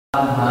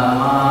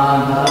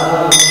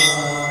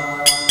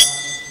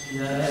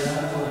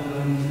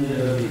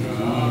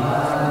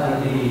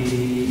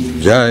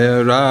Jaya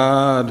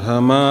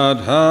Radha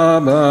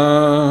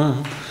Madhava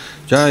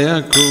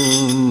Jaya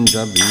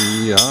Kunja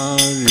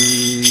Bihari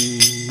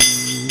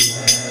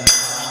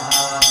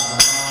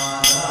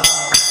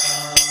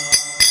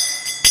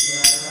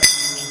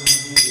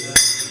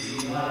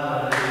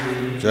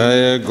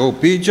Jaya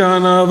Gopi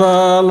Jana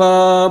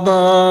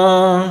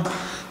Vallabha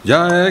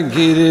Jaya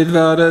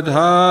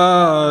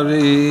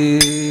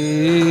Giridvaradhari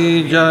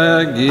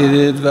Jaya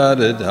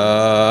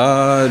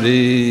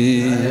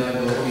Giridvaradhari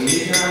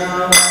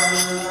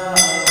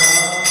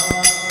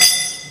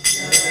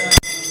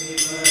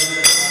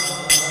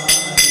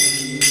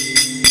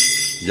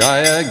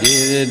Jaya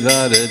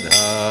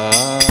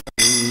Giridvaradhari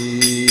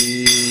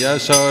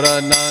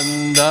Yashoda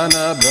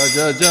Nandana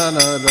Braja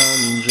Jana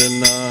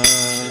Ranjana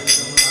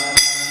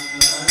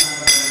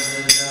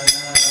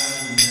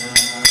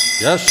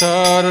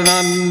Yashoda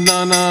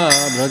Nandana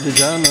Braja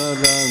Jana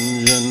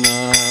Ranjana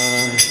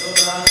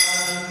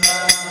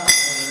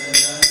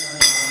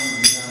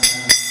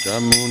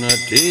Jamuna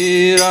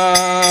Tira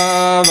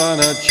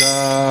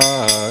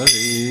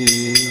Vanachari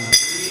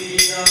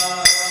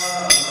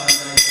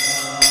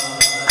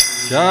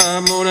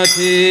Jamuna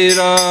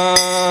Tira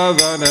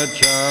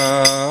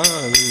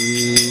Vanachari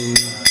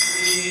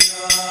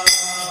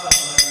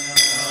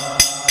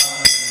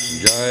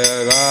Jaya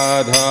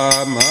Radha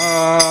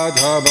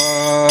Madhava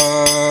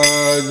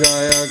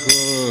Jaya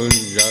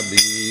Kunja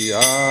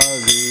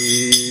Bihari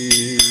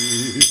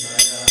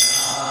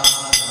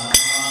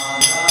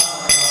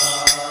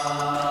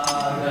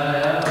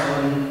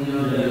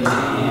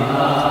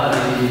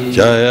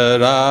Jaya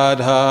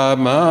Radha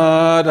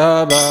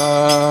Madhava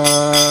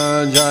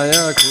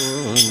Jaya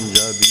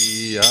Kunja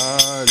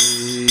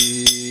Bihari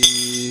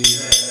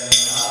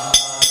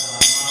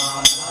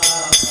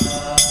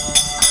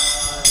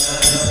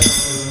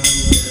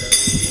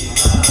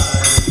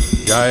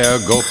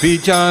Jaya Gopi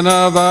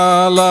Jana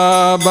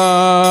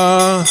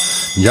Vallabha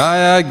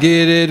Jaya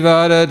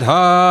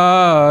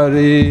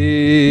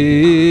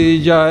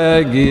Giridvaradhari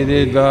Jaya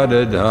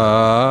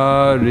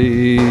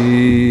Giridvaradhari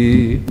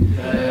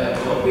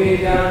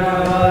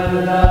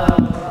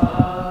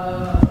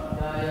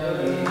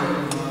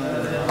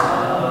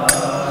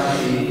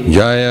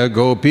Jaya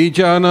Gopi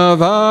Jana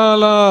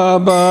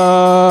Vallabha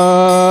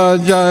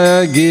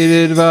Jaya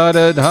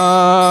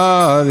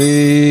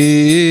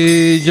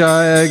Giridvaradhari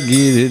Jaya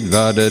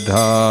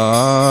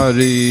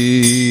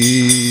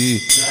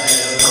Giridvaradhari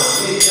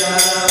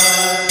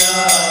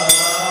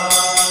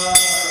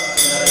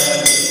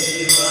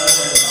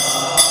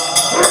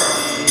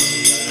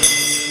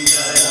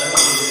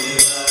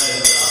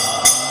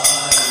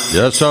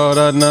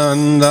Yashoda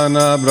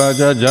Nandana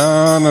Braja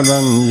Jana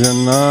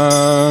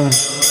Ranjana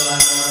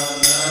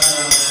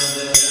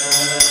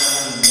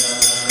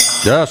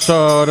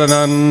Yashoda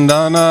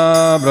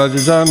Nandana Braja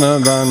Jana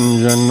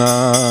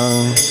Ranjana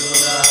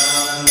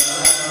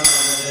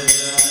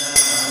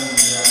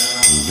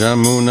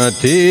Jamuna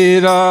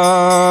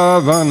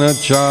Tira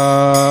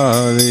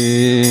Vanachari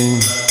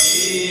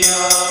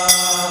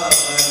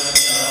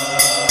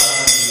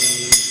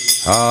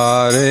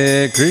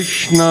Hare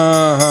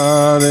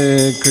Krishna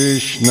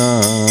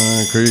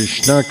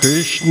Krishna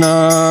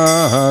Krishna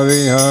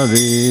Hare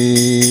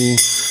Hare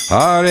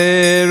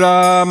Hare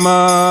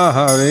Rama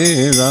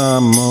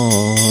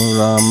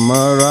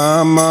Rama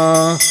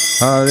Rama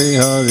Hare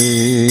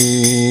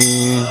Hare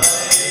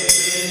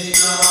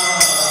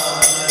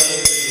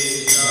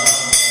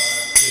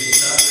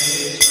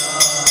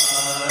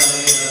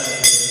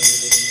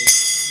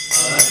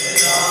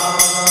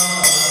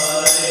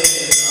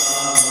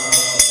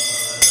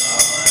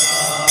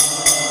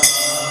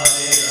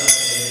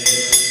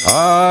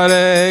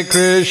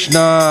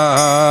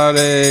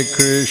Hare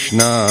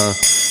Krishna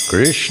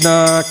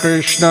Krishna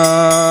Krishna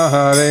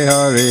Hare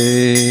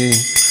Hare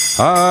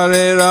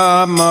Hare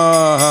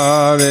Rama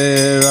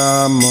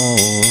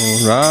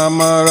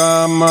Rama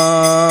Rama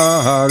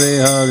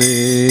Hare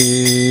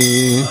Hare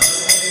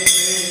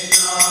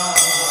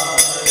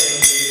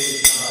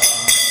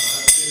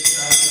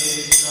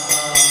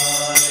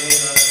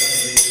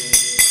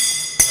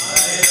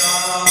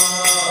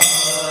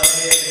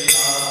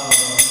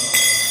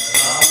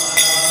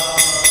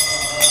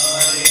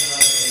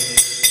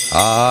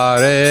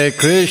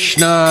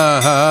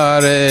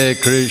Hare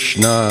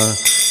Krishna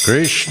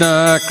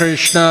Krishna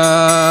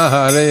Krishna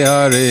Hare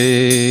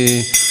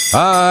Hare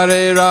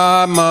Hare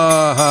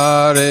Rama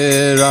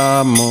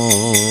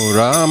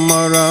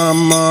Rama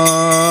Rama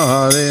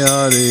Hare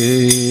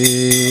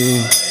Hare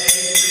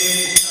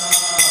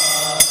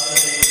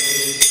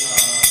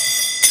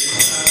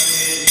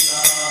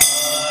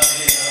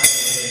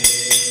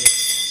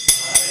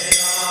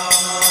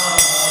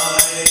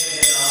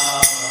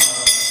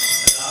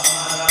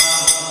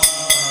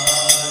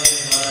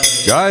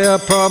Jaya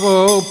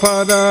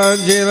Prabhupada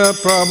Jila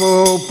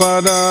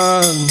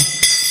Prabhupada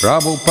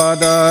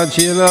Prabhupada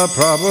Jila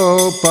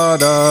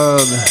Prabhupada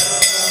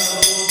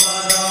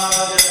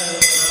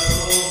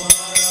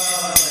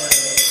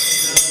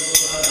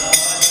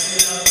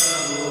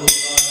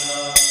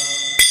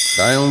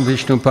Dayam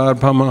Vishnu Par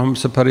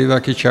Paramahamsa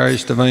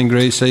Parivakacharya Divine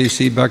Grace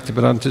A.C.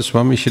 Bhaktivedanta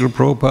Swami Srila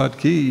Prabhupada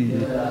Ki.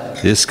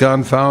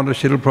 ISKCON Founder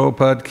Srila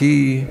Prabhupada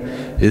Ki.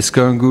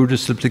 ISKCON Guru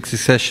Disciplic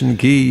Succession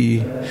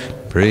Ki.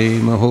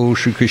 Prema Ho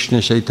Shri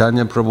Krishna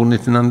Chaitanya Prabhu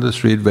Nityananda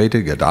Sri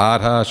Advaita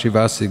Gadadha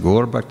Srivasi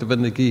Gaur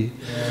Bhaktivedanta Ki.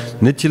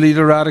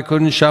 Nityalita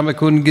Radhakun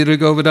Shamakun Gira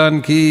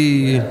Govardhan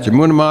Ki.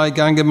 Jamunamai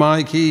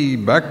Gangamai Ki.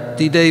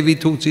 Bhakti Devi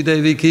Tulsi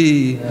Devi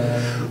Ki.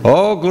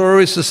 All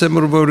glorious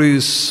assembled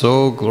devotees,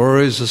 all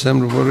glorious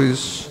assembled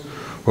devotees,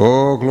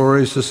 all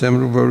glorious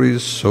assembled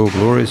devotees, so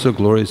glorious, so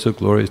glorious, so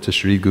glorious to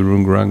Sri Guru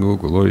and Grango,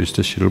 glorious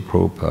to Srila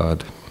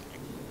Prabhupada.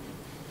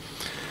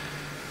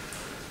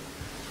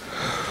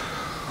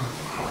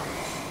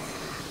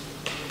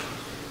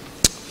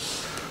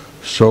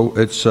 So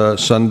it's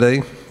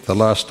Sunday, the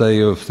last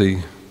day of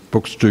the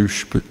books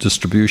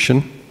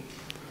distribution.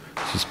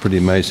 This is pretty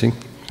amazing.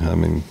 I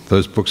mean,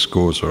 those book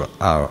scores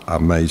are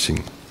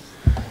amazing.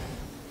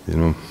 You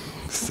know,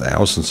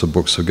 thousands of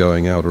books are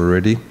going out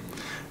already,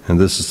 and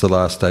this is the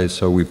last day.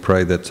 So we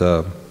pray that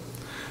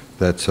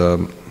that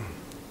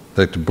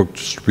the book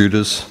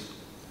distributors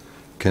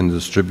can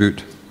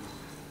distribute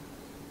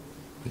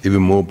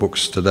even more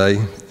books today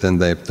than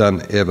they've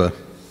done ever.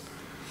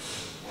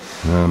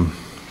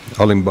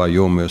 Only by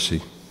your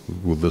mercy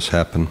will this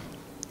happen.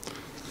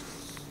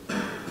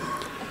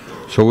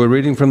 So we're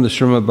reading from the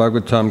Srimad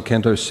Bhagavatam,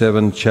 Canto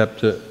 7,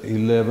 Chapter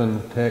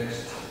 11,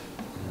 text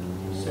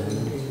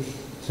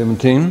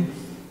 17.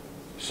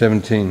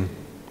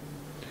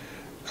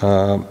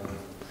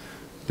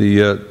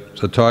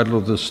 The title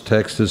of this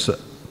text is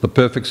The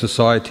Perfect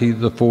Society,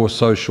 the Four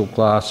Social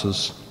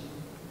Classes.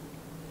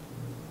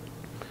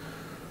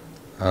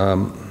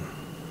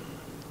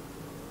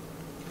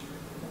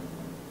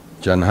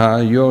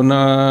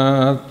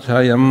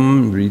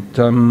 Janhayonatayam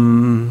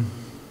ritam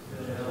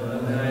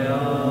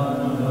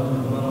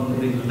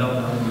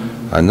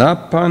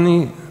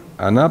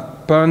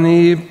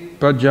anapani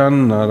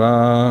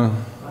pajanara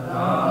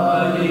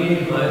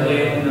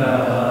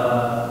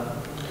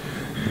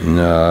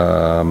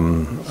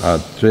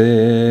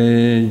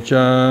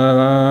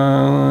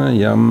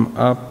atrejarayam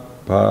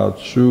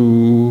apatsu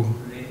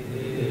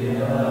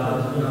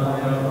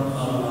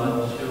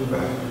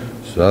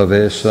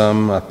savesam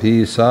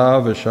api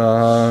savasha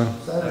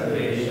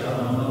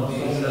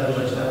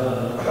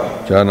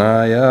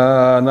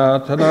janaya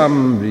natanam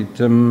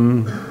ritam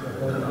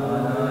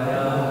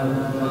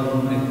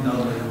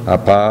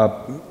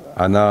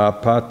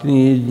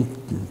anapati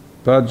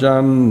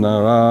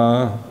pajanara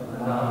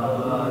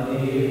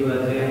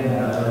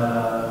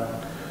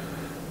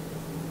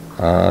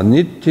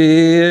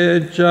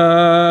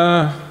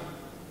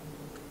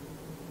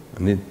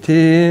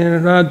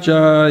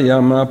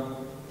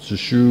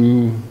nitirajayamapsushu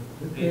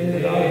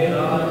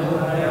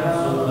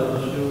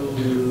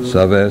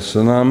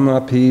savesanam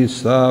api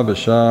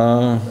savasha.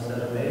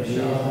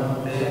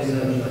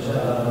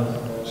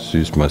 This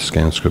is my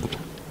scan script.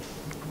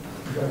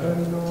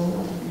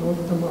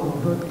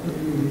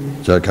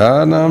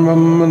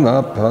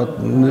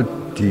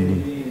 Jagannamanapatniti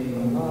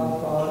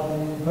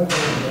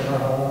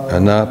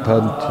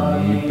anapati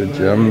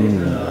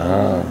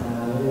pajamna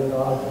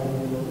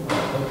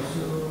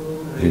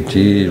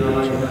iti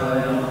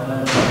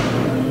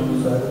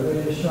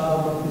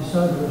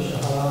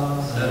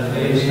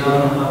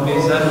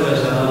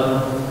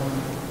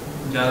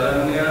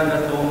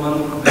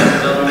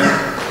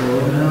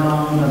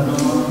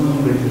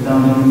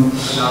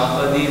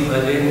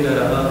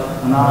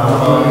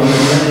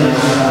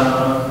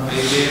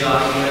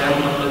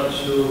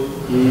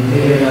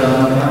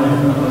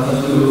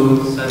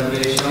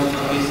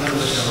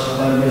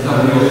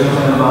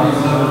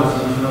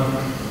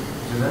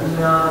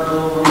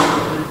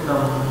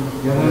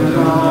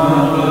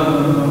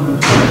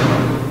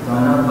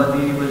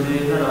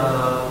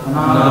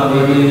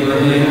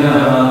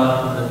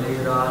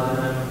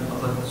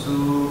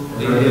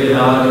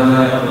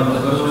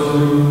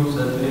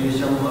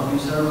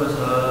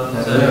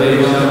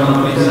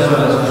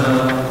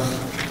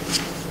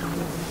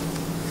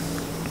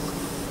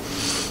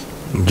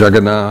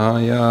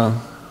Jagannaya,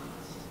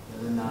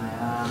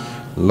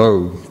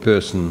 low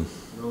person.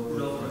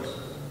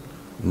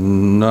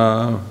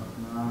 Na,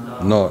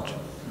 not.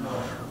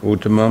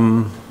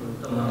 Uttamam,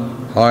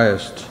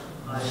 highest.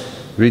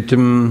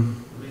 Ritam,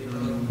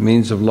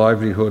 means of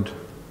livelihood.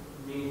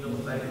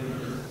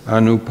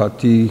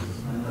 Anupati,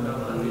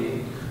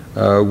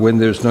 when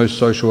there's no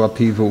social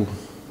upheaval.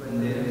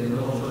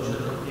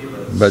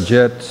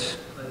 Bhajet,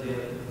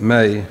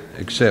 may,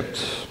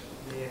 accept.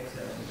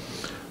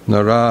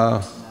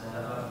 Nara,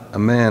 a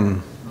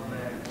man.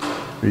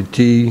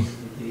 Riti,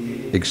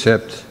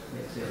 accept.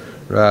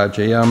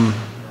 Rajayam,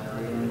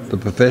 the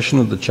profession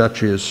of the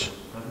Kshatriyas.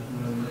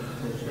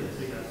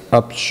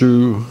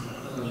 Apsu,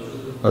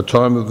 a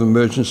time of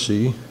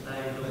emergency.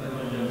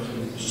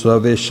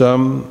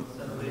 Sarvesham,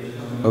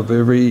 of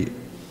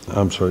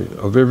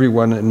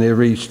everyone in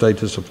every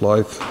status of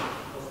life.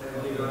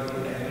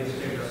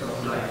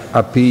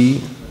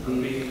 Api,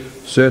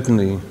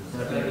 certainly.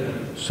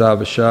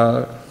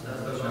 Sarvasha,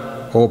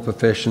 all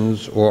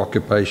professions or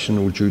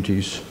occupational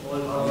duties.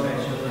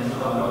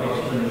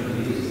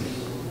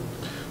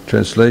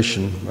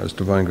 Translation, Most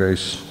Divine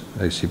Grace,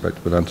 A.C.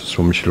 Bhaktivedanta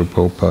Swami Srila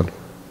Prabhupada.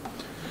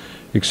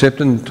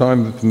 Except in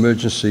time of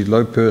emergency,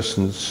 low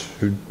persons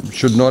who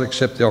should not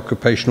accept the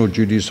occupational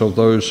duties of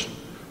those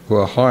who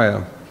are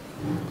higher.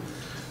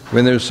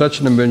 When there is such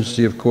an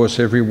emergency, of course,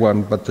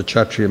 everyone but the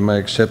Kshatriya may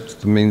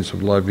accept the means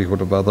of livelihood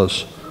of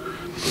others.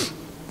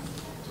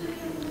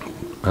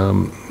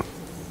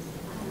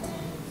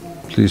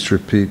 Please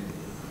repeat.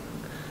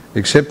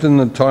 Except in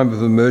the time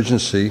of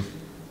emergency,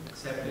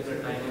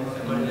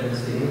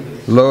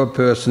 lower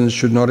persons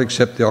should not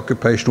accept the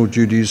occupational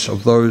duties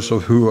of those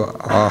who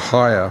are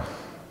higher.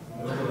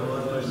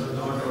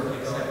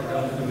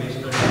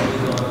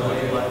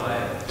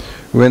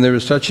 When there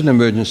is such an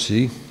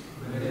emergency,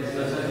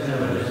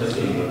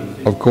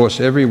 of course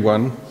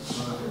everyone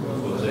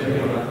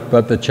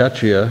but the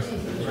Kshatriya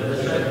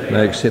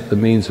may accept the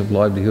means of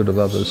livelihood of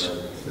others.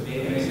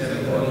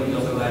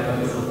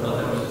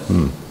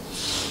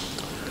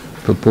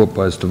 Purport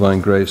by His Divine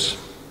Grace.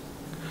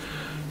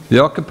 The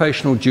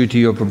occupational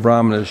duty of a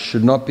Brahmana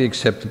should not be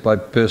accepted by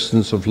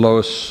persons of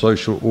lower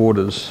social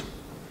orders,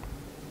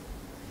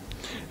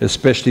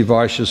 especially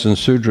Vaishyas and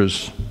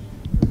Sudras.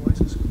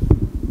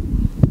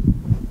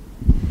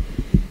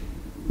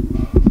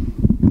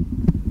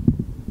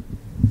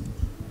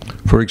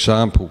 For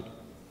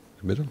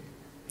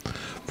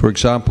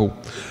example,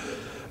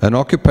 an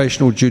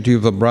occupational duty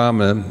of a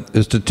Brahmana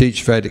is to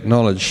teach Vedic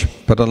knowledge,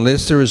 but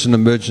unless there is an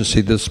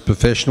emergency, this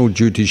professional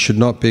duty should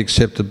not be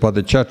accepted by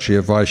the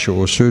Kshatriya, Vaishya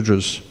or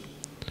Sudras.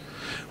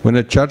 When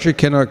a Kshatriya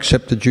cannot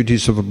accept the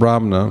duties of a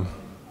Brahmana,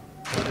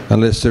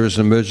 unless there is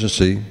an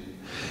emergency,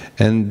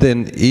 and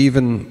then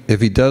even if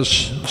he does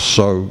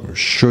so,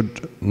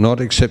 should not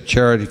accept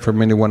charity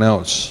from anyone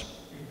else.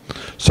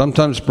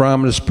 Sometimes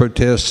Brahmanas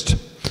protest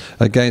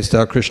against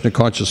our Krishna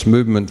conscious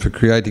movement for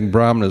creating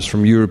Brahmanas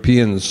from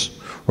Europeans,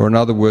 or in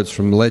other words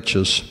from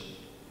Lechas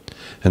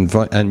and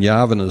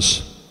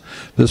Yavanas.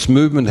 This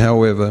movement,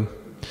 however,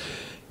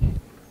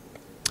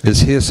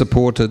 is here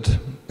supported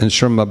in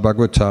Srimad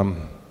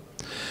Bhagavatam.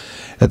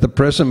 At the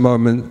present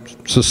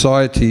moment,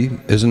 society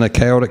is in a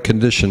chaotic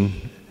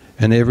condition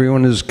and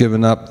everyone has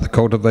given up the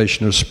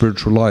cultivation of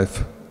spiritual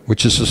life,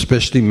 which is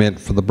especially meant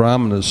for the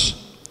Brahmanas.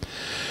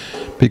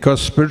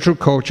 Because spiritual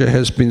culture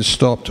has been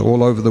stopped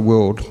all over the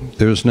world,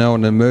 there is now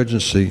an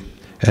emergency,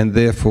 and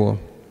therefore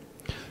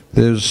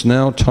it is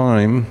now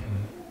time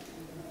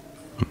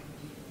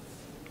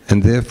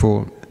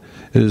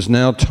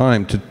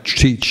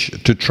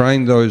to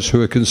train those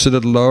who are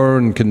considered lower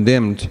and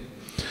condemned,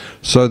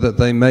 so that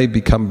they may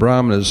become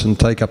Brahmanas and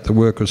take up the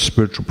work of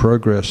spiritual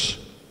progress.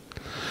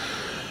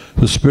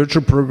 The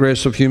spiritual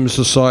progress of human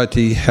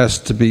society has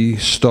to be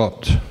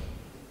stopped.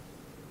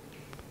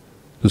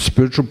 The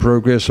spiritual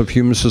progress of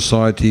human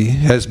society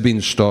has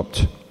been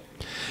stopped,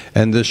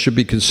 and this should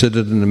be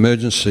considered an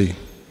emergency.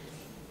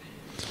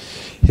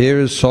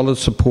 Here is solid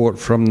support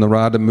from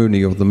Narada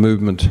Muni of the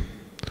movement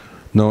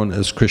known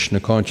as Krishna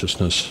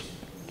consciousness.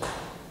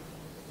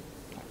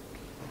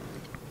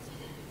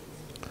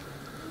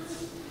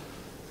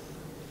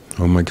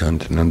 Om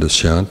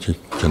Gantanandasya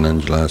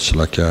Jananjala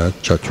Salakya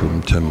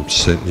Chachum Tem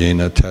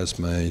Setyena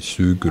Tasmai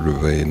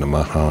Suguruve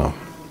Namaha.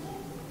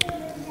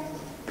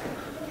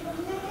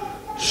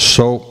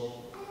 So,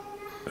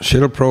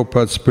 Srila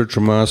Prabhupada's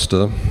spiritual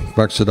master,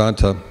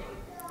 Bhaktisiddhanta,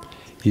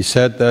 he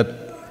said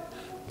that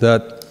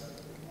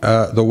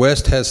the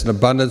West has an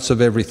abundance of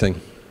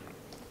everything.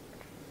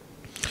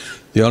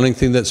 The only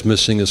thing that's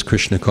missing is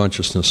Krishna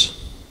consciousness.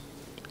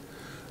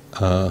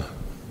 The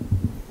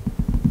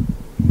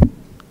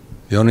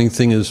only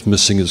thing is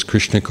missing is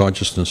Krishna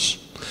consciousness.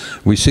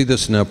 We see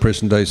this in our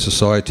present day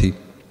society.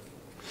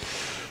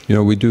 You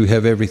know, we do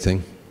have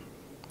everything.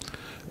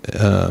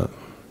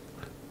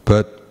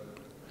 But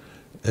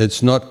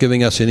it's not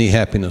giving us any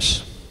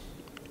happiness.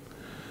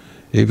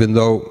 Even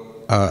though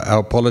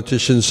our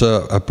politicians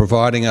are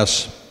providing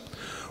us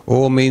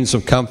all means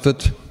of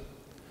comfort,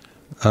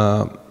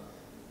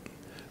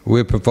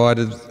 we're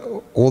provided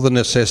all the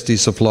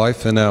necessities of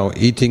life in our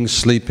eating,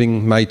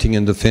 sleeping, mating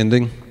and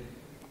defending.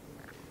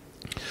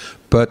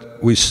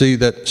 But we see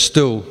that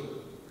still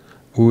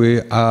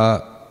we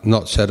are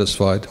not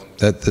satisfied,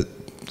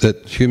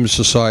 that human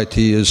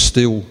society is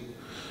still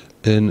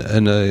in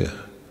an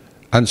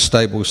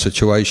unstable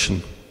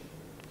situation.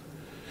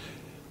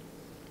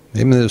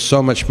 Even there's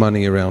so much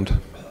money around,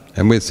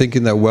 and we're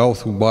thinking that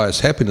wealth will buy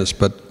us happiness,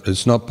 but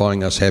it's not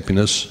buying us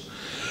happiness.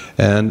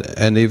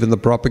 And even the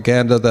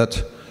propaganda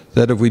that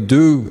if we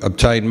do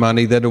obtain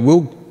money, that it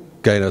will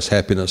gain us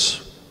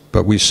happiness.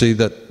 But we see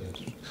that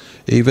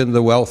even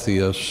the wealthy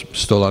are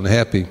still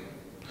unhappy.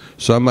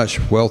 So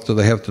much wealth do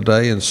they have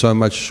today, and so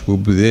much will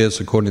be theirs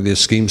according to their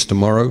schemes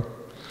tomorrow.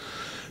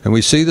 And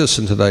we see this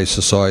in today's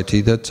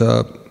society, that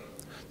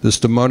this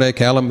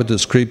demonic element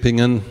is creeping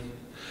in,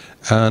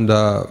 and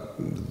the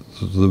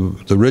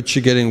rich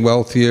are getting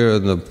wealthier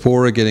and the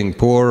poor are getting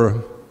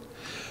poorer,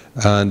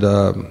 and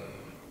the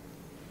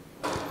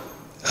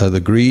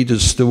greed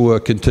is still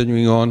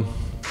continuing on.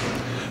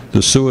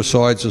 The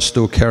suicides are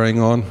still carrying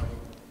on.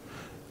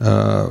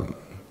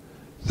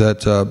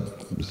 That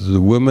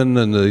the women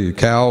and the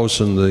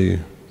cows and the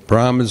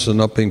Brahmins are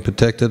not being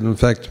protected. In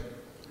fact,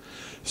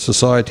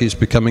 society is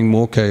becoming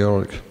more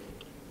chaotic.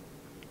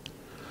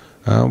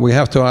 We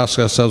have to ask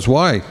ourselves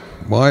why.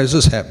 Why is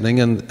this happening?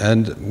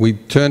 And we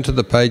turn to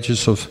the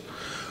pages of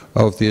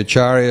the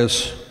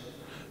Acharyas,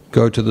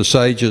 go to the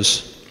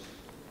sages.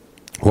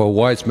 Well,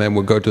 wise men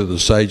will go to the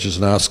sages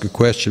and ask a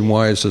question,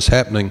 why is this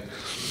happening?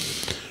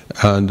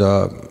 And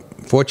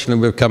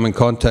fortunately we've come in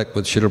contact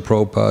with Srila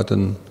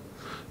Prabhupada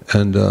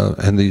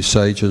and these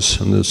sages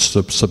and this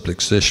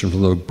disciplic session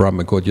from the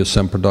Brahma Gaudya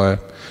Sampradaya,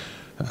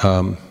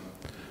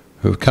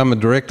 who've come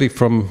directly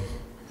from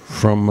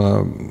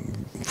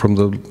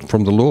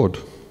the Lord.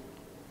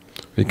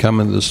 We come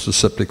in this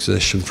disciplic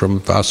session from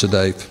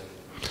Vasudeva,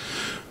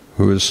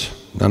 who is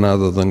none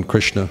other than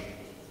Krishna.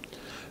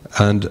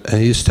 And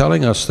he's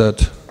telling us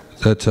that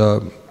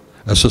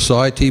a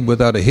society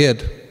without a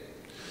head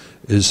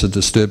is a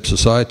disturbed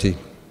society.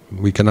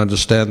 We can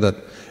understand that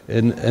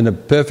in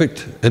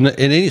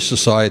any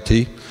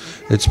society,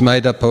 it's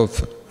made up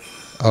of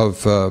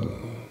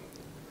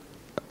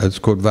it's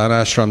called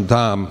Varnashram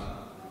Dham,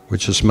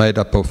 which is made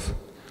up of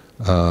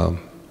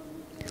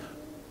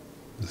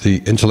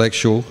the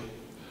intellectual,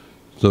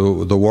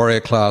 the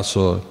warrior class,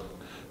 or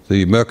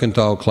the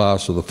mercantile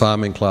class, or the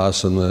farming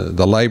class, and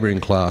the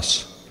laboring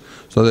class.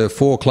 So there are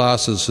four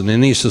classes in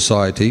any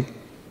society,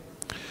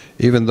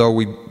 even though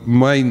we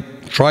may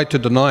try to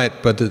deny it,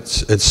 but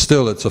it's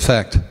still a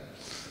fact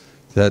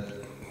that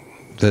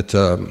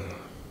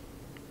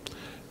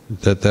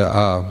there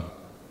are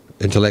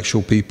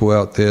intellectual people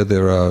out there,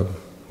 there are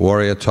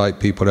warrior type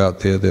people out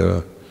there,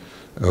 there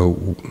are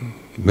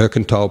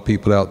mercantile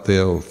people out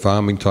there, or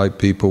farming type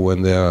people,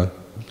 and there are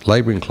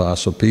laboring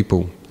class of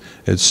people.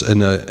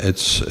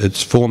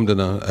 It's formed in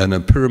a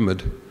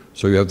pyramid.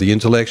 So you have the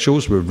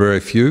intellectuals, we're very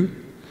few,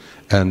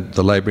 and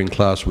the laboring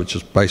class, which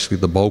is basically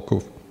the bulk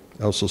of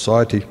our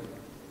society.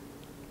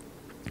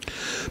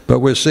 But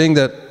we're seeing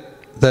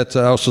that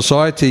our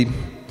society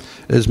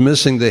is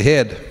missing the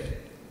head.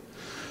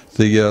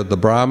 The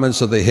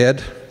Brahmins are the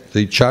head,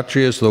 the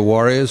Kshatriyas, the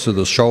warriors, are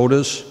the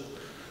shoulders,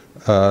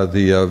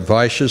 the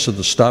Vaishyas are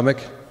the stomach,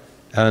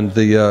 and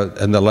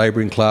the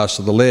laboring class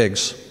are the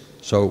legs.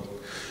 So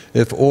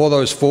if all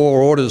those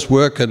four orders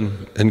work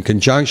in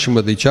conjunction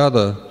with each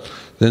other,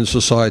 then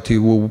society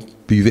will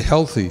be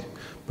healthy.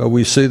 But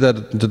we see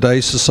that in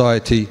today's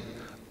society,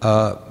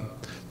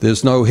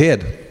 there's no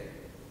head.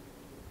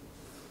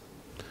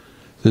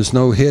 There's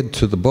no head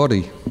to the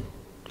body.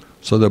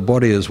 So the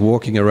body is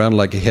walking around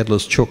like a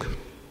headless chook.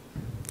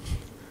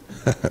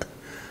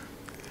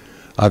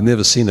 I've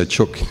never seen a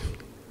chook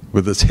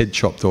with its head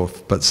chopped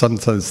off, but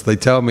sometimes they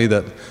tell me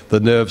that the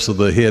nerves of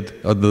the head,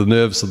 or the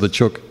nerves of the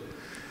chook,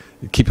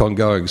 keep on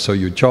going. So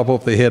you chop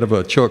off the head of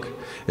a chook,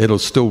 it'll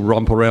still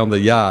romp around the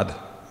yard.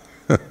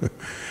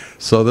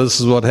 So this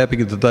is what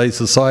happening in today's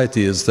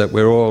society, is that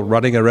we're all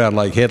running around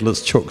like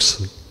headless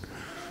chooks.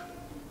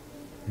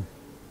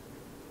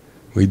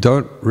 We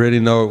don't really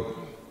know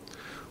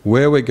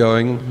where we're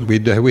going.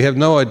 We have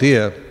no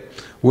idea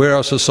where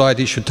our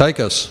society should take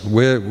us,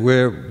 where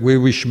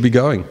we should be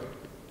going.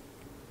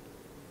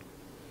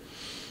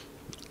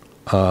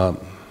 And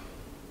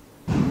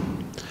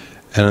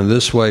in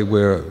this way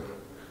we're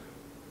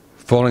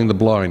following the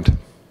blind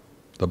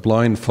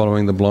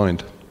following the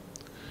blind.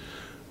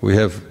 We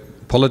have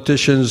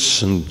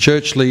politicians and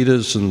church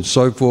leaders and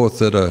so forth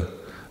that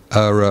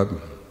are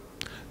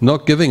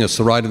not giving us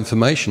the right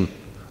information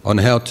on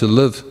how to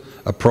live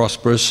a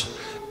prosperous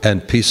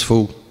and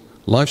peaceful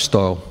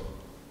lifestyle.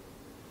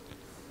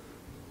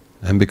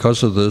 And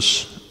because of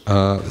this,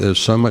 there's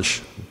so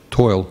much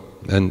toil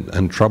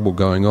and trouble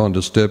going on,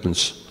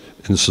 disturbance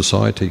in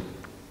society.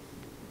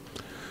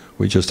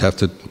 We just have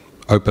to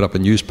open up a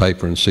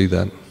newspaper and see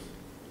that.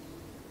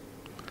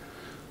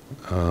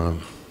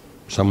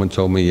 Someone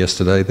told me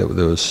yesterday that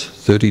there was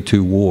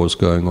 32 wars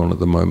going on at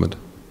the moment.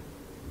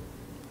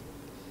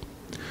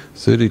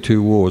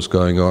 32 wars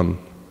going on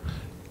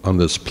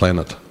this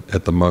planet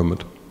at the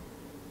moment.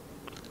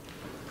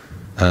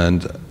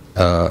 And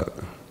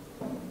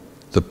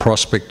the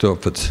prospect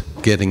of it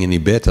getting any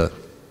better,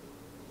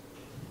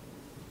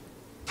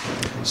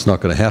 it's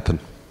not going to happen.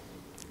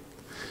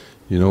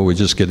 You know, we're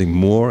just getting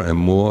more and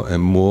more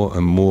and more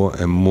and more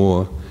and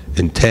more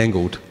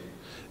entangled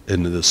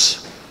in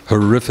this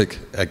horrific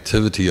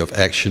activity of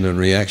action and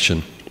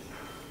reaction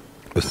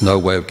with no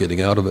way of getting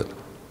out of it.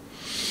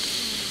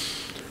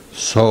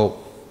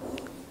 So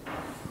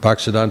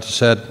Bhaktisiddhanta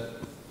said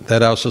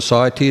that our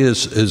society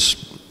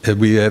is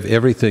we have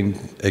everything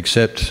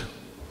except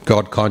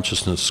God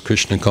consciousness,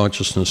 Krishna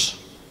consciousness.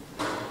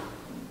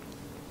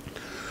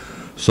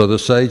 So the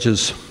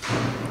sages,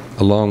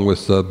 along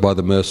with by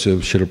the mercy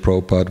of Srila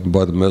Prabhupada and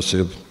by the mercy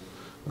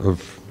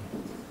of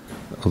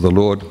the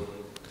Lord,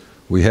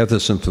 we have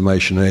this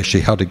information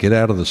actually how to get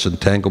out of this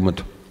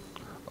entanglement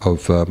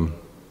of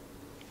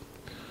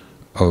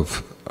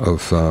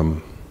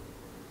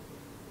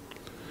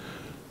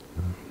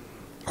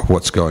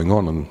what's going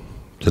on in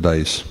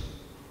today's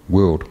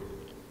world.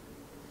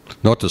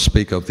 Not to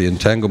speak of the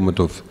entanglement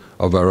of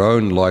our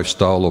own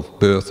lifestyle of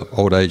birth,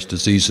 old age,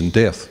 disease and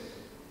death,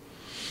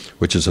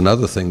 which is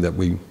another thing that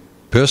we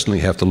personally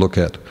have to look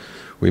at.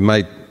 We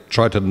may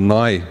try to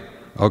deny,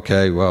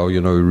 okay, well, you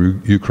know,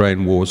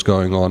 Ukraine war is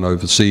going on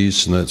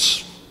overseas and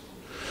it's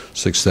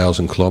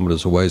 6,000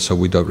 kilometers away, so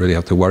we don't really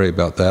have to worry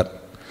about that.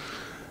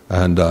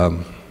 And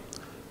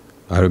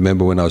I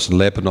remember when I was in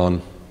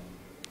Lebanon,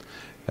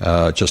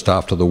 just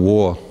after the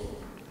war,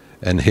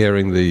 and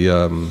hearing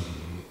the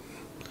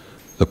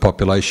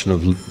population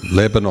of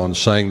Lebanon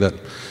saying that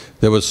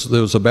there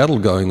was a battle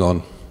going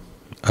on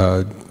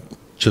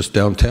just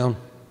downtown,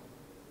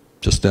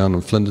 just down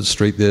on Flinders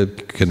Street there. You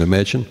can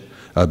imagine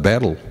a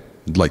battle,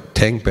 like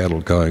tank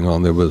battle going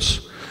on. There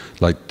was,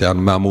 like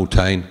down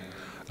Mamoutain,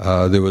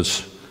 there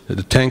was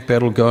a tank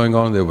battle going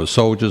on. There were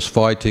soldiers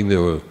fighting.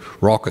 There were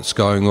rockets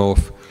going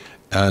off,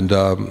 and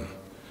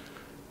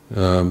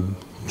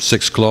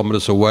 6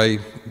 kilometers away,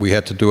 we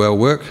had to do our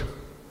work.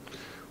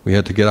 We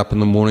had to get up in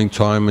the morning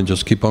time and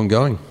just keep on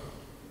going.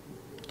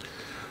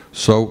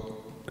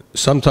 So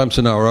sometimes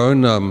in our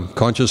own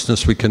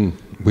consciousness we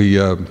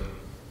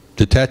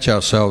detach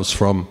ourselves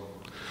from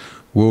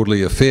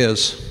worldly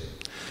affairs.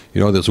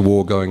 You know, there's a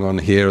war going on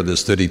here,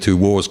 there's 32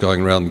 wars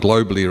going around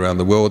globally around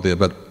the world there,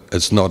 but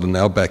it's not in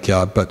our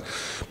backyard. But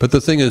the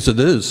thing is,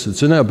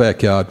 it's in our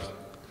backyard.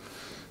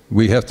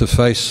 We have to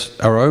face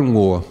our own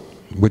war,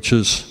 which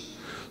is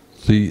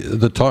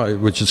the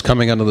time, which is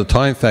coming under the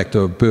time factor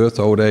of birth,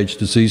 old age,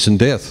 disease and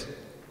death.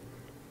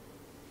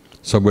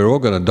 So we're all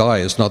going to die.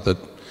 It's not that,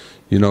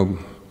 you know,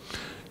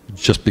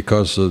 just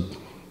because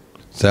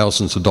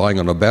thousands are dying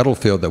on a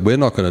battlefield that we're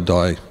not going to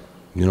die.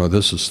 You know,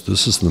 this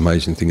is the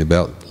amazing thing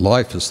about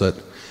life, is that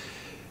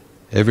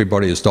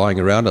everybody is dying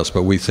around us,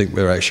 but we think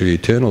we're actually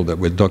eternal, that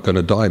we're not going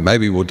to die.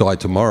 Maybe we'll die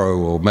tomorrow,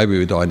 or maybe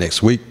we'll die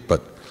next week,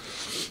 but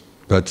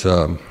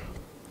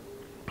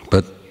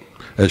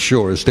as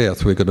sure as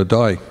death, we're going to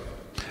die.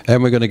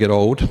 And we're going to get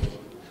old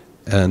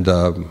and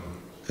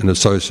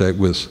associate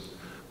with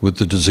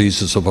the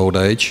diseases of old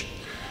age.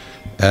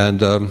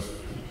 And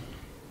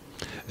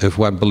if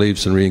one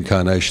believes in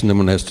reincarnation, then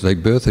one has to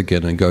take birth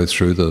again and go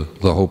through the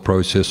whole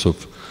process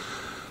of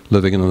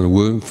living in a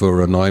womb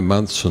for 9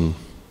 months and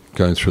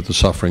going through the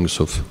sufferings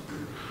of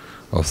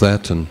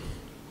that and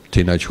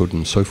teenagehood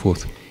and so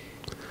forth.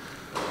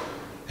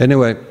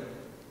 Anyway,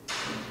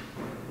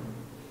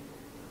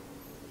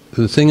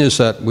 the thing is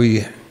that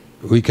we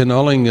can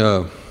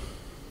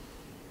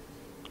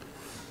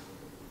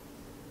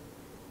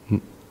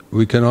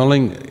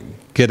only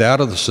get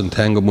out of this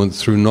entanglement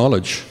through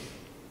knowledge.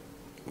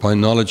 By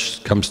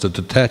knowledge comes the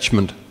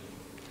detachment.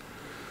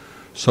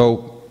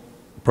 So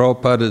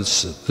Prabhupada,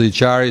 the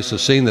Acharyas are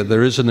seeing that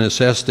there is a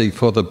necessity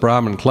for the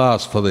Brahmin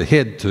class, for the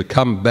head, to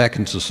come back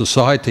into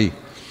society.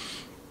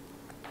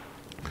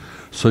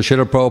 So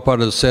Srila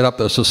Prabhupada has set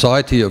up a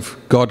society of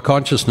God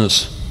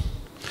consciousness.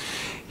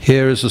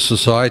 Here is a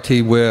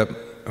society where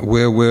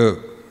we're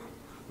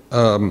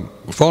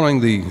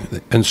following the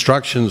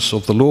instructions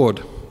of the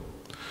Lord,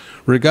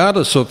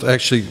 regardless of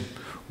actually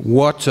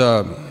what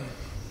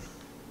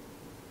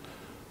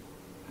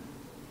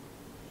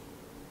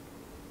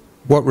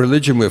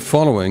religion we're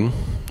following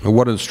or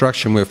what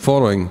instruction we're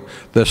following.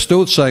 They're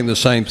still saying the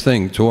same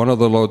thing: to honor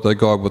the Lord thy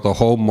God with the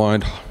whole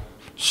mind,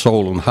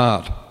 soul and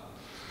heart,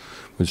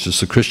 which is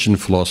the Christian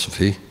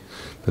philosophy,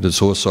 but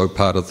it's also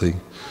part of the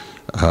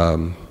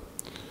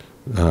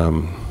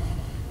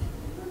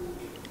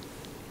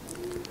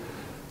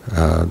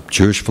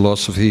Jewish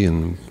philosophy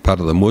and part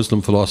of the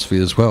Muslim philosophy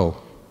as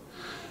well.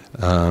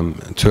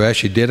 To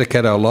actually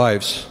dedicate our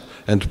lives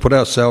and to put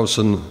ourselves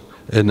in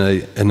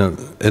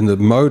the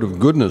mode of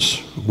goodness,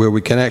 where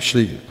we can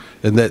actually,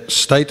 in that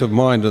state of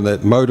mind, in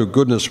that mode of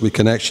goodness, we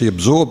can actually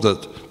absorb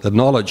the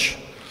knowledge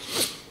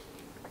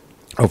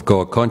of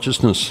God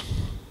consciousness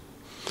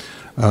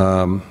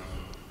by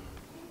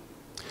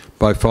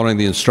following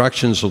the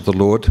instructions of the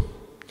Lord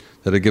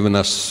that are given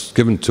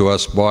to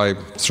us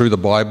through the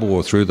Bible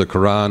or through the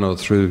Quran or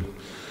through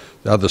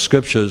other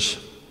scriptures.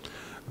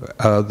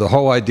 The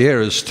whole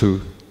idea is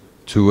to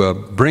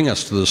bring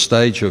us to the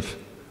stage of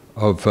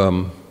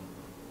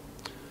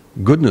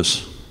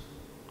goodness.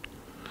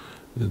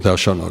 Thou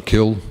shalt not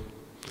kill.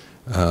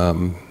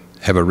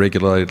 Have a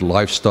regulated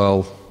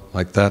lifestyle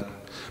like that,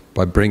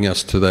 by bringing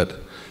us to that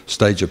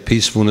stage of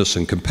peacefulness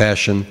and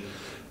compassion.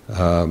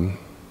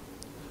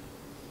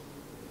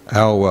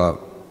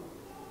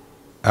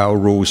 Our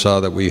rules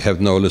are that we have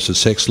no illicit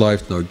sex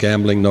life, no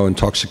gambling, no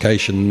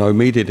intoxication, no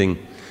meat eating.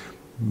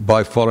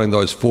 By following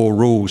those 4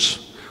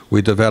 rules,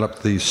 we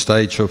develop the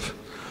stage of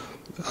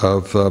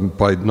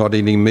by not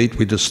eating meat,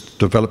 we just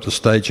develop the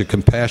stage of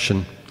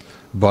compassion.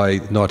 By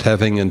not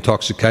having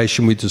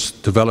intoxication, we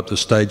just develop the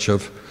stage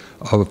of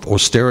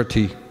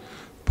austerity.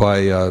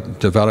 By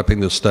developing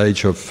the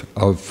stage of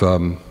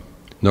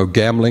no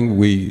gambling,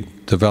 we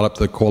develop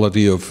the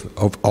quality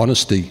of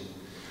honesty.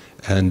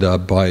 And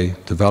by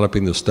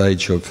developing the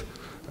stage of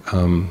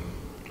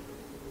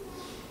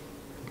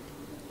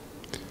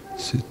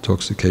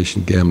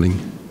intoxication, gambling,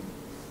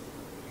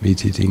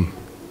 meat eating,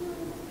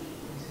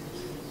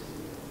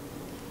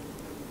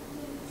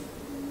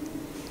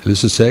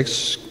 illicit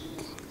sex,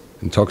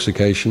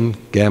 intoxication,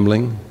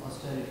 gambling,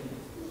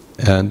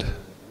 and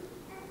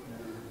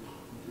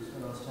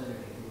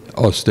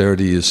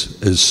austerity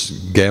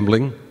is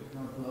gambling.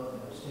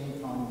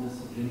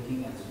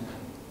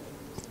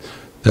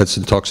 That's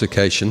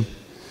intoxication.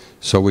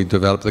 So we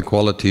develop the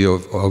quality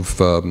of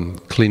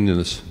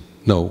cleanliness,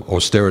 no,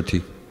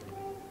 austerity.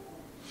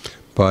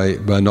 By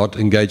not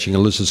engaging in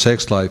illicit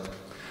sex life,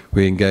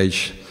 we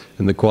engage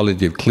in the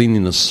quality of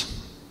cleanliness.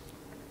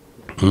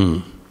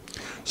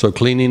 So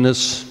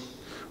cleanliness,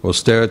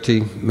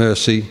 austerity,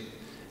 mercy,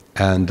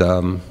 and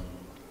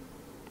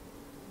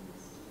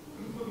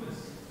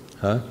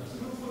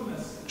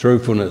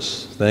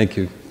truthfulness. Thank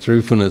you.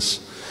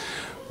 Truthfulness.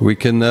 We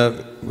can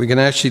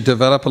actually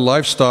develop a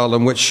lifestyle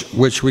in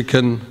which we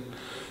can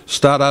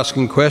start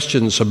asking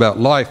questions about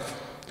life.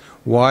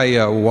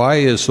 Why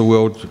is the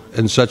world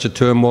in such a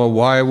turmoil?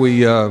 Why are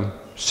we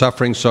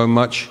suffering so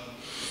much?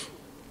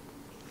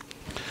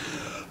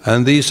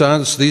 And these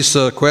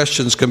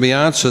questions can be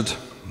answered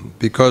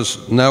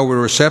because now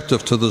we're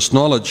receptive to this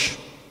knowledge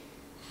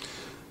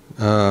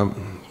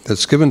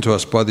that's given to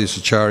us by these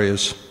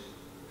acharyas.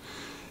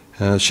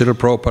 Srila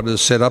Prabhupada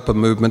has set up a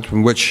movement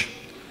in which,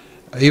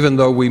 even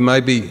though we may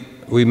be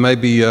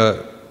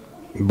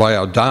by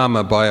our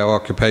dharma, by our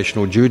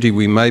occupational duty,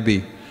 we may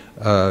be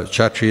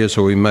Kshatriyas,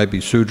 or we may be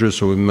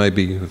Sudras, or we may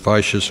be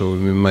Vaishyas, or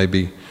we may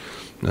be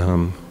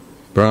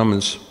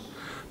Brahmins,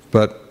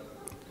 but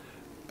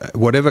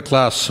whatever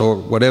class or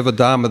whatever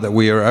dharma that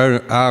we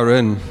are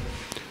in,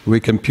 we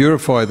can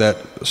purify that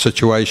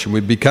situation.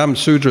 We become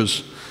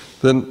Sudras.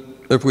 Then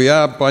if we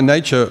are by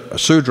nature a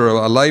Sudra,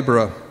 a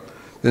labourer,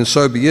 then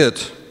so be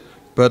it.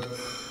 But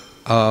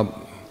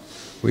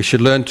we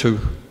should learn to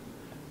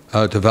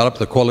develop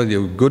the quality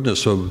of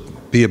goodness, or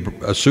be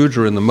a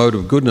Sudra in the mode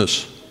of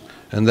goodness.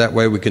 And that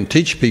way we can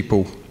teach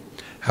people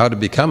how to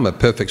become a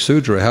perfect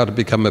Sudra, how to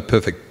become a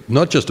perfect,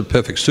 not just a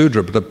perfect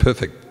Sudra, but a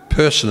perfect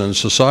person in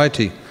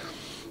society.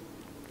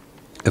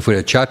 If we're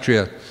a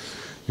Kshatriya,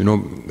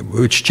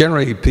 which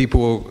generally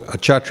people,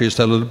 Kshatriyas,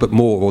 they're a little bit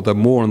more, or they're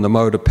more in the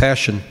mode of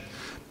passion.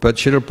 But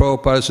Srila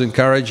Prabhupada is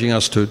encouraging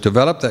us to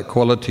develop that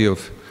quality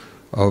of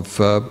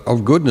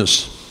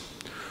goodness.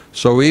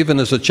 So even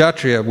as a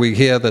Kshatriya, we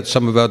hear that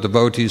some of our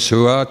devotees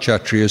who are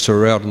Kshatriyas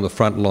are out on the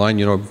front line,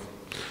 who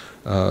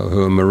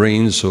are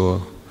Marines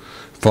or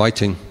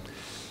fighting.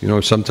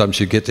 Sometimes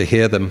you get to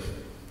hear them.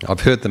 I've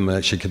heard them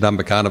actually.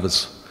 Kadamba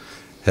Karnavas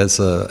has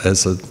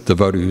a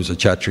devotee who's a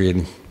Kshatriya,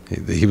 and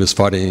he was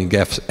fighting in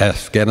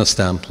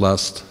Afghanistan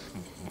last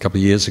couple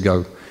of years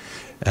ago,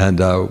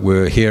 and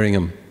we're hearing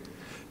him,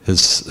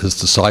 his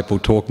disciple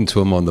talking to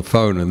him on the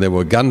phone, and there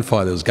was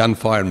gunfire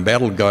and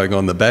battle going on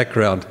in the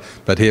background,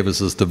 but here was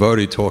this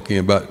devotee talking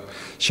about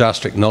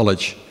Shastric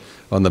knowledge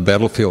on the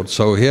battlefield.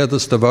 So here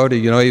this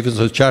devotee, even as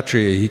a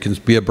Kshatriya, he can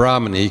be a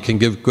Brahmin, he can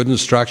give good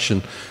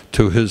instruction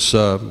to his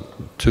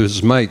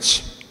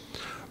mates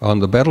on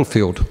the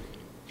battlefield.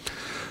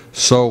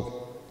 So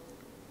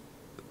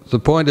the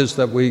point is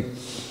that we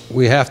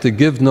have to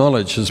give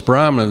knowledge as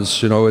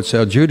Brahmins. It's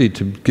our duty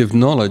to give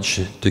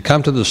knowledge, to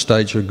come to the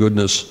stage of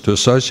goodness, to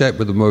associate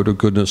with the mode of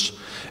goodness,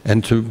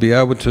 and to be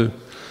able to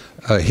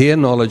hear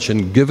knowledge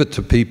and give it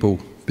to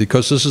people,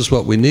 because this is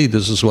what we need.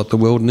 This is what the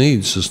world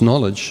needs, is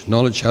knowledge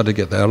how to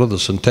get out of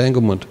this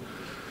entanglement.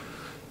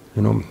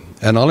 And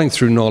only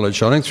through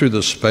knowledge, only through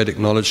this Vedic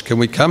knowledge, can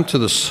we come to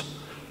this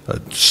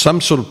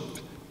some sort of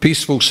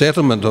peaceful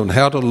settlement on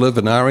how to live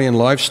an Aryan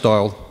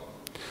lifestyle,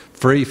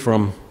 free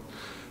from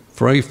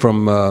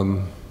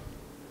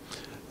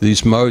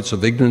these modes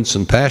of ignorance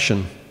and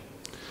passion,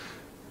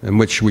 in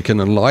which we can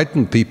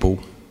enlighten people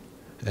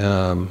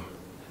and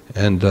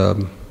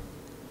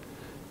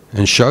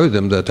show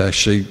them that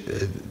actually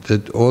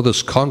that all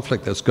this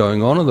conflict that's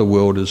going on in the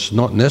world is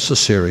not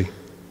necessary.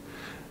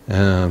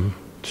 To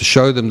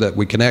show them that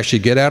we can actually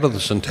get out of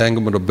this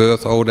entanglement of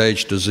birth, old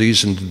age,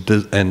 disease,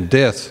 and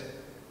death.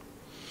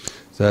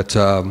 That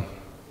that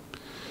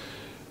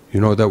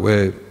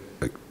we're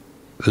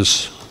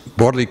this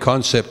bodily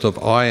concept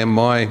of I and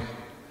my,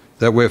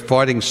 that we're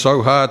fighting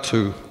so hard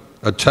to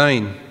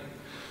attain,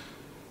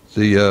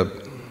 is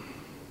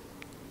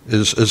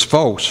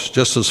false,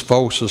 just as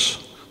false as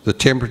the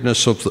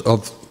temperateness of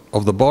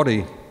the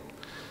body.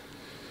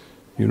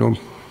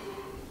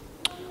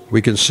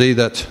 We can see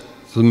that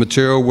the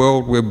material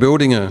world, we're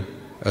building a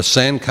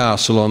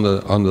sandcastle on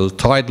the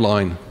tide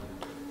line.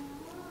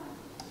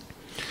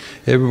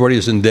 Everybody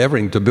is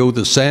endeavoring to build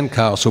the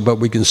sandcastle, but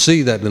we can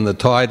see that in the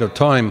tide of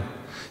time,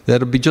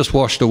 that'll be just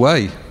washed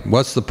away.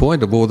 What's the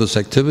point of all this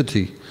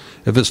activity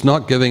if it's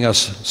not giving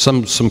us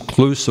some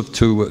clusive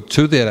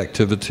to that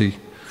activity?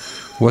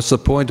 What's the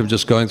point of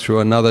just going through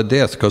another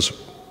death? Because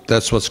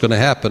that's what's going to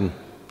happen,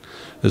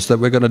 is that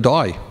we're going to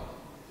die.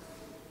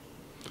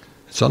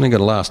 It's only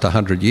going to last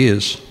 100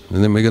 years,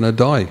 and then we're going to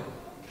die.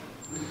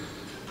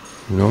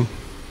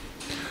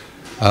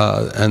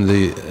 And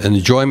the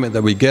enjoyment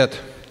that we get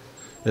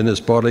in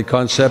this bodily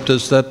concept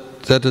is that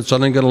it's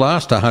only going to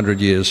last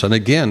 100 years, and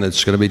again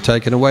it's going to be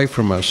taken away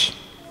from us.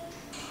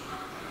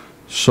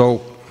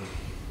 So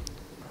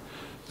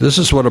This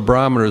is what a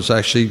Brahmana is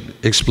actually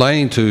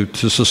explaining to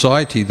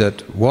society,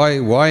 that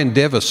why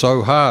endeavour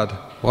so hard?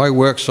 Why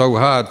work so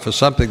hard for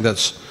something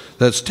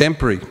that's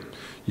temporary?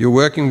 You're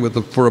working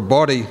for a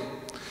body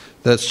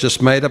that's just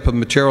made up of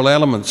material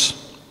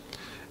elements,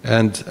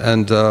 and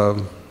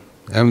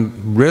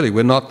really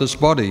we're not this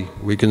body.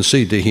 We can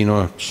see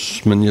dehina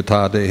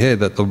smanyata dehe,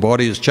 that the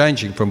body is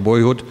changing from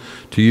boyhood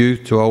to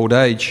youth to old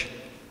age.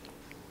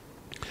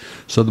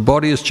 So the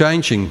body is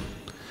changing,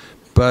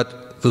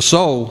 but the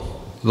soul,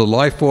 the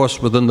life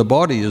force within the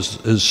body is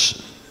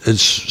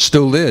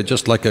still there,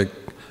 just like a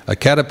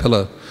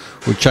caterpillar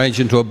would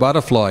change into a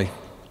butterfly.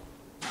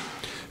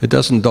 It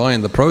doesn't die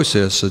in the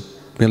process, it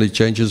merely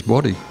changes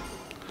body.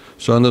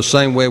 So in the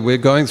same way we're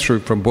going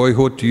through from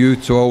boyhood to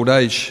youth to old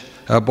age,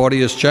 our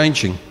body is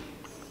changing.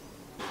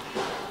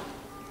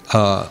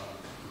 Our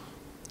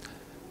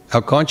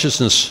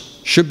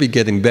consciousness should be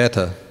getting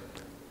better,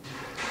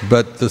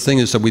 but the thing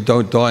is that we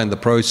don't die in the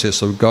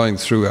process of going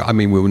through. I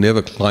mean, we'll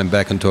never climb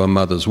back into our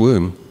mother's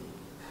womb,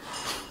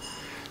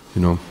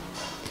 you know.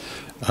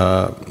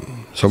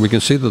 So we can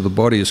see that the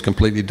body is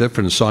completely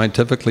different.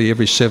 Scientifically,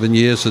 every 7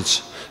 years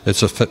it's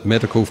a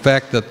medical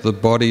fact that the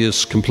body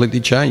is completely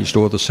changed,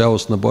 or the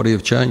cells in the body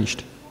have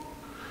changed.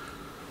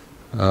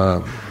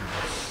 So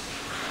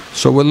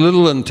with a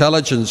little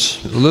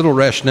intelligence, a little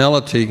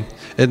rationality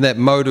in that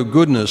mode of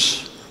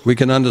goodness, we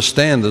can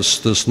understand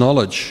this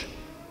knowledge.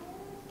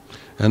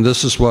 And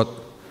this is what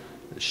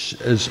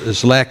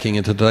is lacking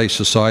in today's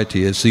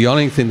society. It's the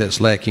only thing that's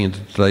lacking in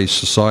today's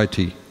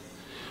society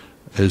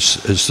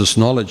is this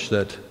knowledge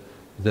that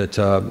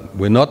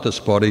we're not this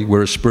body,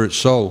 we're a spirit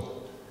soul.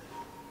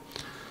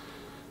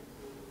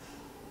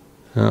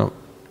 Now,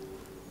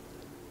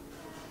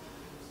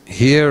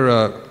 here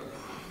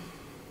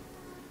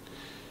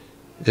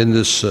in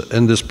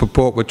this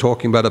purport, we're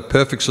talking about a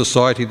perfect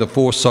society, the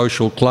 4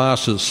 social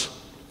classes.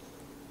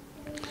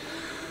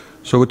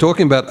 So we're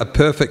talking about a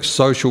perfect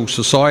social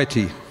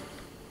society.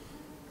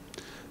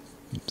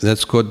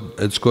 It's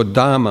called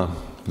Dharma,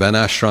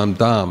 Varnashram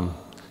Dharma,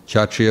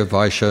 Kshatriya,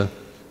 Vaishya,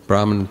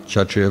 Brahman,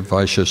 Kshatriya,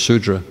 Vaishya,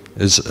 Sudra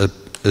is a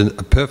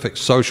perfect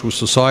social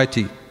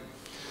society.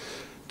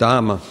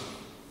 Dharma.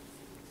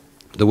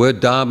 The word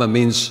Dharma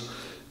means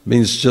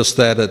just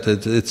that.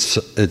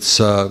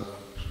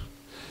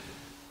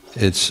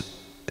 It's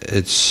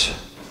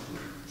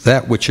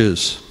that which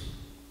is.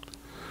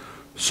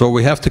 So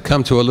we have to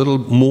come to a little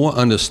more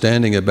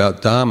understanding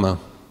about Dharma.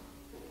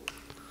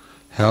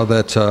 How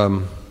that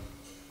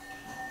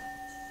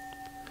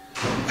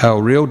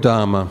our real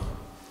Dharma,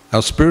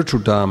 our spiritual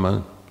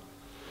Dharma,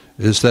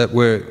 is that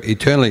we're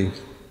eternally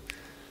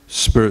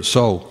spirit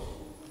soul.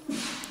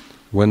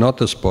 We're not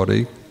this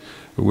body,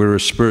 we're a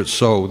spirit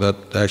soul that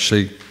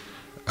actually,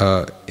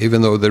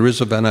 even though there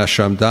is a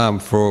Varnashram Dharma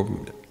for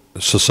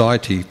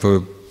society, for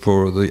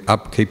the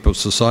upkeep of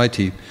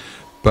society,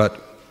 but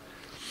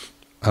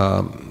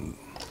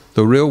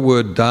the real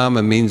word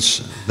Dharma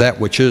means that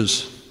which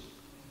is.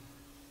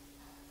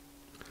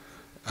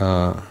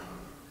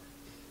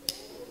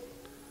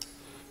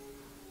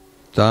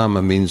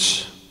 Dharma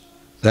means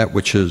that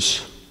which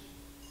is,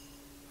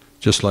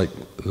 just like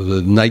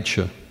the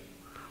nature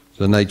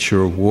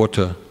of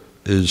water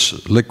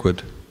is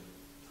liquid.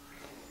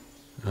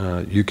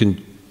 You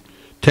can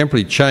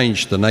temporarily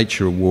change the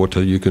nature of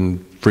water. You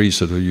can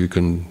freeze it, or you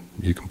can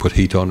put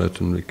heat on it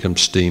and it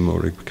becomes steam,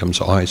 or it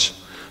becomes ice.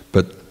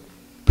 But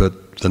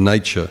the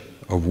nature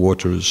of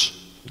water is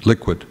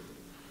liquid.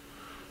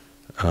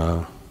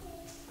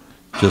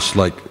 Just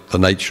like the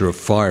nature of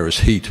fire is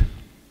heat.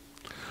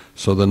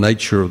 So the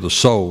nature of the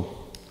soul,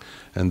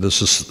 and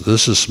this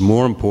is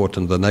more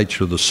important, the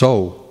nature of the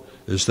soul,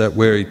 is that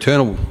we're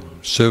eternal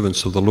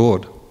servants of the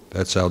Lord.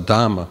 That's our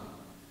Dharma.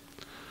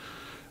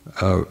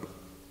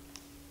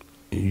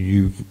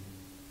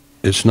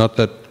 It's not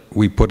that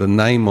we put a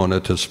name on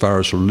it as far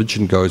as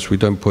religion goes. We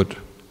don't put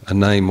a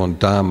name on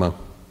Dharma.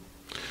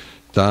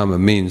 Dharma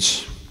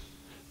means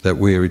that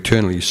we are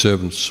eternally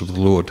servants of the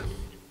Lord.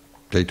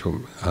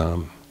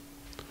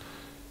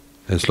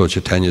 As Lord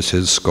Chaitanya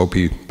says,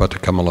 Gopi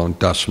Bhattakamalon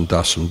dasam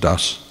dasam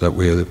das, that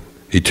we are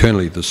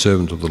eternally the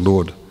servant of the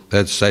Lord.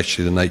 That's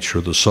actually the nature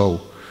of the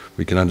soul.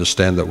 We can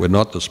understand that we're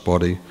not this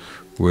body,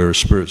 we're a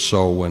spirit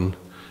soul, and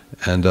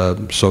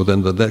so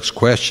then the next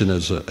question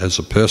as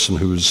a person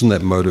who is in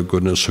that mode of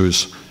goodness,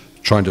 who's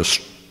trying to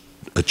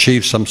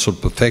achieve some sort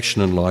of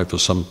perfection in life or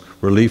some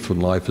relief in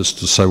life, is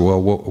to say,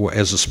 well,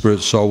 as a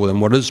spirit soul,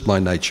 then what is my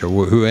nature?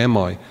 Well, who am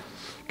I?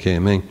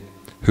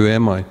 Who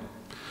am I?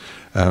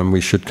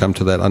 We should come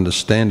to that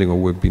understanding,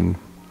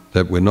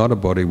 that we're not a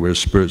body, we're a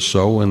spirit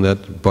soul, and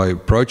that by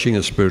approaching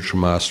a spiritual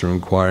master,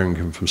 inquiring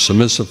him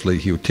submissively,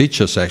 he'll teach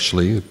us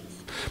actually,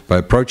 by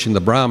approaching the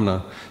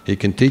Brahmana, he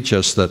can teach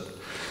us that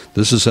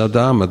this is our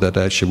Dharma, that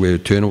actually we're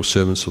eternal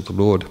servants of the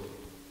Lord.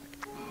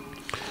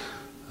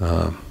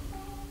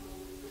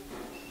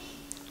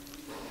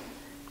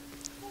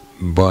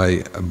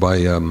 By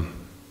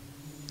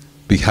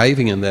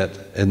behaving in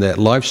that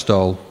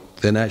lifestyle,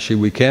 then actually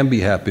we can be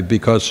happy,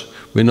 because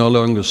we're no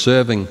longer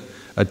serving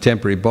a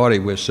temporary body,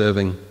 we're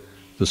serving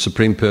the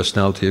Supreme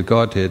Personality of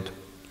Godhead.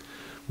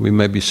 We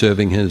may be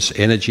serving His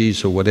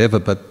energies or whatever,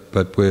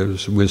 but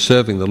we're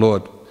serving the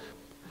Lord.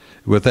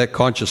 With that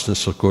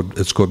consciousness,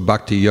 it's called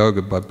Bhakti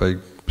Yoga, but by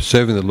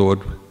serving the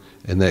Lord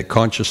in that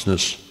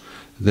consciousness,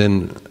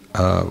 then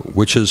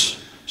which is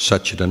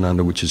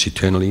Satchidananda, which is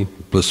eternally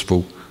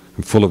blissful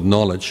and full of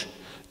knowledge,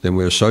 then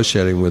we're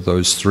associating with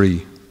those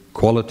three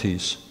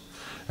qualities.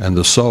 And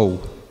the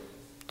soul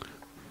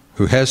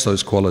who has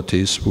those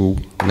qualities will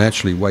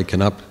naturally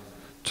waken up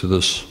to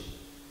this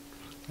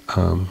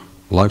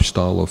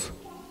lifestyle of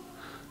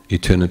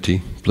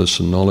eternity, bliss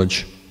and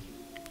knowledge.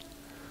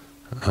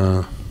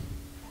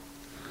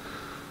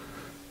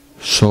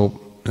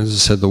 So, as I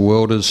said, the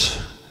world is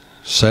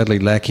sadly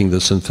lacking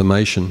this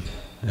information,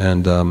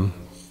 and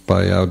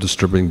by our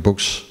distributing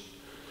books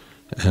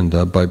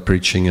and by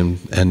preaching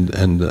and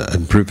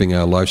improving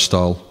our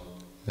lifestyle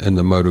in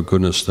the mode of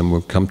goodness, then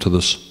we'll come to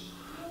this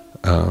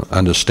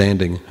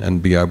understanding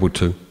and be able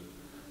to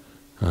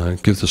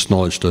give this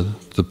knowledge to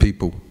the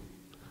people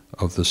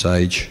of this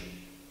age.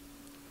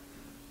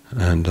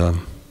 And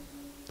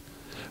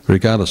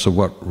regardless of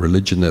what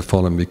religion they're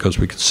following, because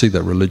we can see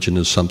that religion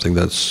is something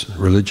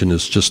religion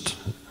is just,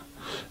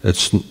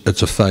 it's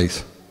a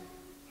faith.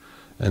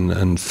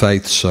 And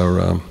faiths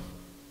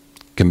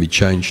can be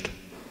changed.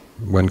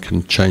 One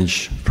can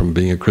change from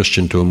being a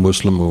Christian to a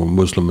Muslim, or a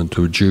Muslim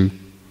into a Jew,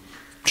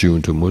 Jew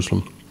into a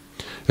Muslim.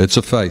 It's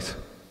a faith.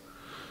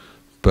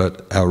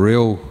 But our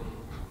real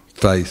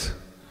faith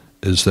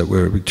is that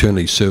we're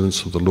eternally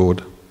servants of the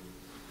Lord.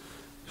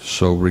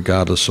 So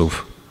regardless of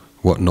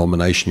what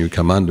nomination you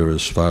come under,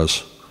 as far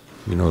as,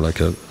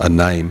 like a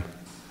name,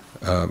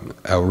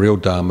 our real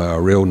Dharma,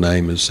 our real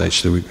name is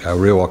actually, our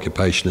real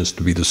occupation is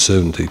to be the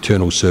servant, the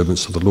eternal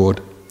servants of the Lord.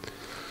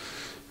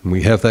 And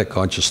we have that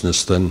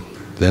consciousness, then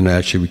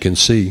actually we can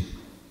see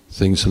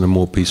things in a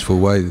more peaceful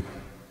way.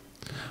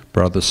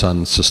 Brother,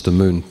 sun, sister,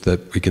 moon,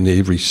 that we can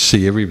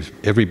see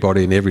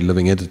everybody and every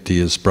living entity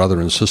as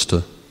brother and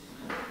sister,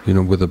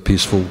 with a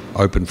peaceful,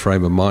 open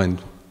frame of mind,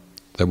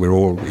 that we're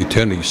all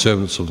eternally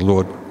servants of the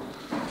Lord,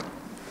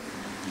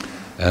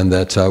 and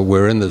that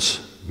we're in this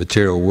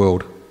material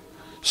world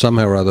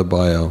somehow or other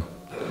by our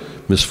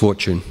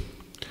misfortune,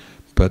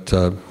 but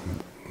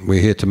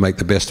we're here to make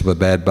the best of a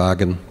bad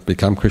bargain,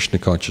 become Krishna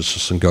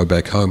consciousness and go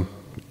back home,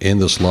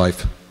 end this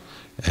life,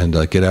 and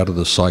get out of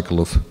the cycle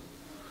of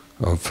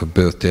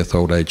birth, death,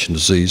 old age and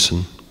disease,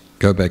 and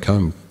go back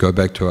home, go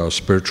back to our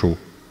spiritual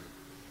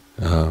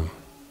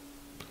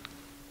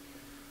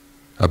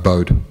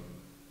abode,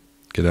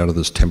 get out of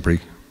this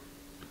temporary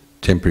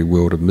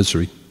world of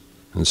misery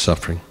and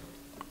suffering.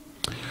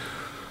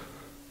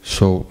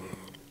 So,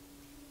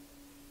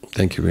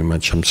 thank you very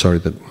much. I'm sorry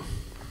that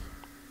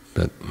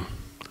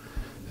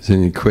is there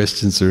any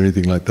questions or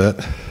anything like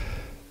that?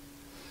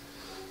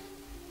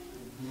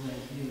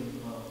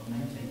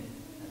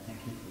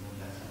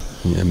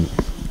 Yeah.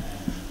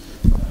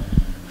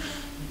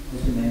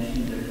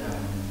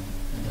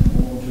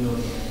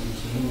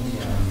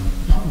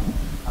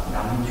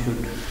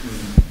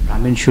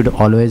 Brahmin should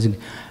always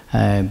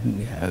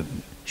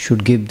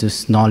should give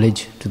this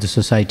knowledge to the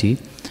society,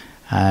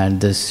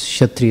 and this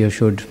Kshatriya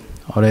should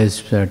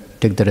always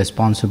take the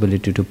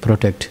responsibility to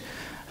protect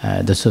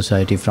the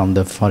society from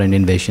the foreign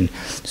invasion.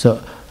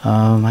 So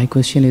my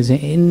question is,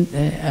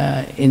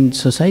 in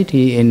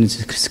society, in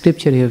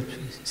scripture, you have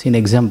seen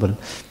example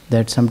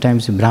that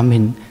sometimes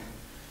Brahmin,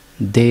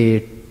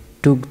 they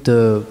took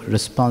the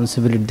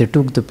responsibility, they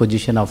took the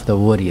position of the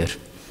warrior.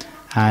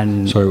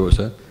 And sorry, what was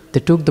that? They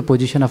took the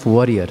position of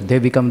warrior. They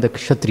become the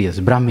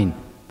Kshatriyas, Brahmin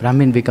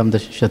become the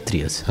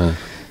Kshatriyas. Huh.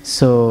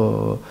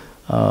 So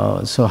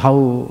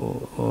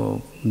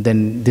how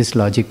then this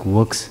logic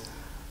works?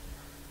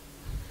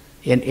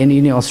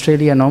 In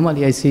Australia,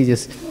 normally I see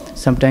just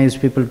sometimes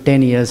people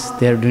 10 years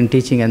they are doing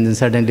teaching and then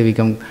suddenly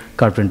become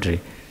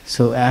carpentry.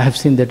 So I have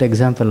seen that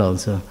example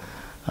also.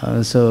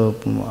 So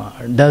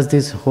does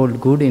this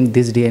hold good in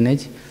this day and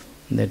age,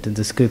 that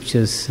the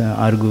scriptures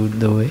are good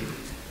the way?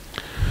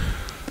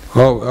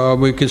 Well,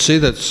 we can see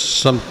that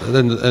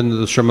in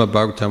the Srimad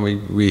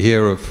Bhagavatam we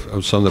hear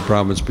of some of the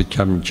Brahmins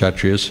becoming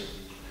Kshatriyas,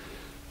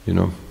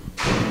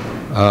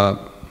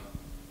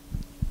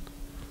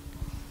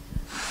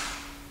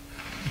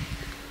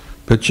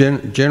 but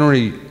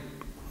generally,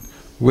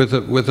 with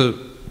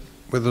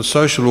a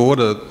social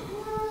order,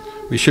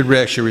 we should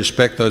actually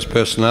respect those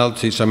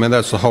personalities. I mean,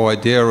 that's the whole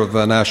idea of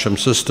an ashram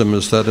system,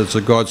 is that it's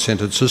a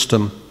God-centered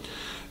system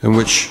in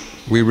which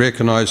we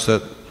recognize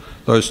that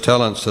those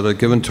talents that are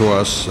given to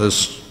us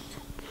as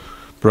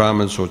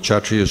Brahmins or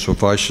Kshatriyas or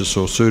Vaishyas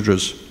or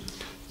Sudras,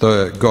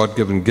 they're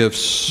God-given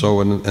gifts. So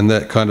in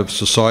that kind of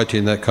society,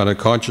 in that kind of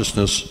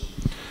consciousness,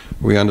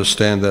 we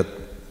understand that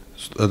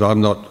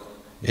I'm not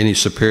any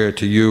superior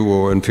to you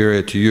or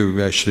inferior to you.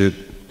 Actually,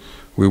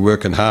 we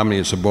work in harmony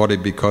as a body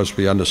because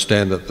we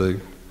understand that the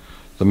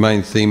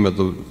main theme of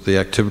the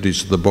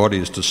activities of the body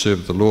is to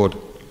serve the Lord.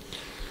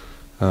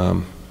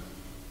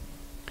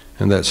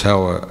 And that's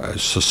how a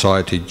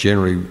society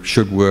generally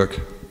should work,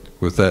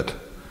 with that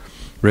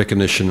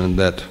recognition and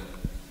that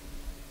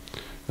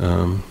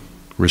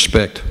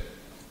respect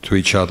to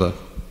each other,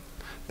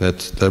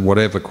 that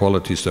whatever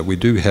qualities that we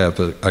do have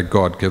are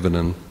God-given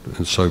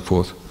and so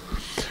forth.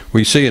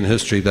 We see in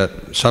history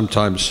that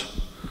sometimes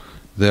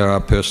there are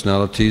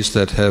personalities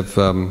that have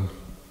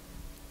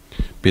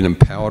been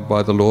empowered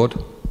by the Lord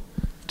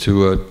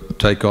to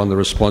take on the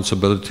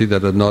responsibility,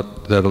 that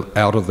are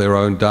out of their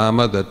own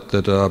dharma,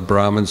 that are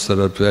Brahmins that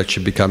have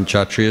actually become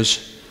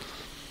Kshatriyas.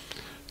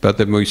 But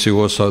then we see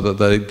also that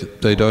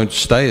they don't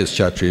stay as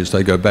Kshatriyas,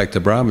 they go back to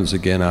Brahmins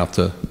again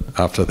after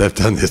they've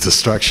done their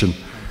destruction.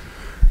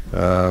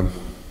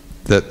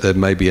 That there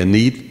may be a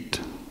need,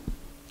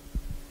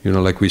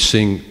 like we're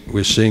seeing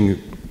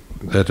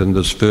that in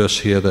this verse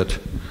here, that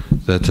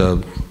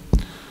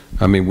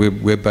I mean,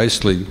 we're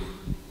basically,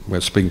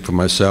 we're speaking for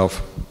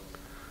myself.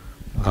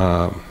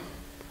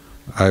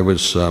 I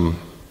was, I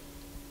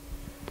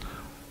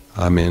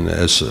mean,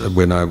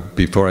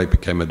 before I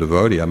became a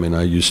devotee, I mean,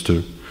 I used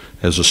to,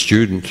 as a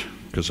student,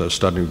 because I was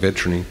studying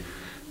veterinary,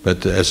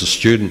 but as a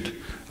student,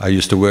 I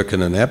used to work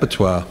in an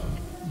abattoir,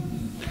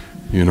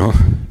 I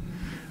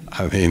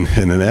mean,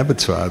 in an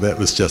abattoir, that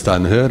was just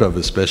unheard of,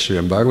 especially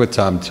in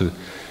Bhagavatam,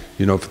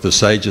 for the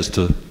sages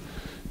to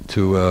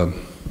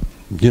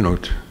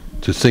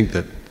think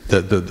that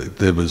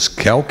there was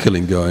cow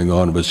killing going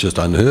on was just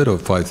unheard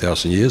of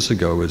 5,000 years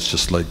ago. It's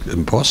just like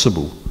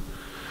impossible.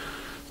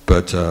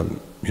 But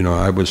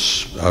I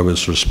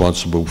was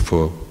responsible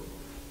for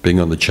being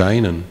on the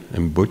chain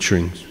and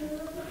butchering,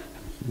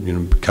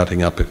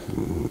 cutting up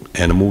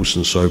animals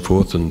and so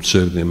forth and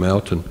serving them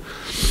out. And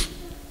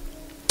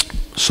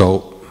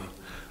so,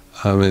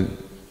 I mean,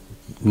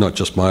 not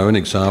just my own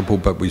example,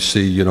 but we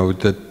see,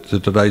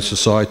 that today's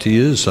society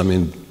is, I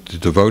mean, the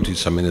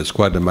devotees, I mean, it's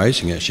quite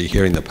amazing actually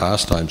hearing the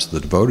pastimes of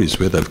the devotees,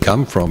 where they've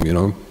come from,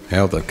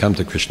 how they've come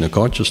to Krishna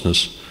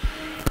consciousness.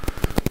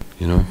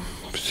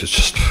 It's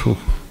just,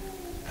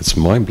 it's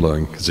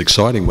mind-blowing. It's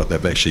exciting what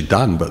they've actually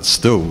done, but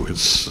still,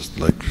 it's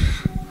like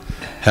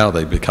how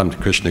they become to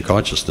Krishna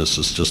consciousness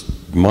is just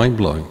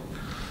mind-blowing.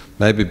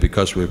 Maybe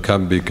because we've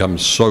become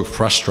so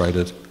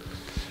frustrated,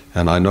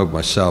 and I know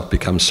myself,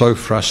 become so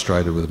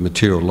frustrated with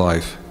material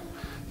life,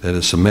 that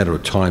it's a matter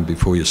of time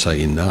before you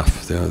say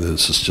enough.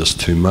 This is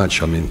just too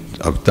much. I mean,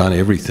 I've done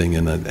everything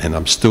and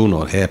I'm still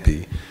not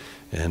happy.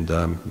 And,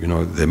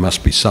 there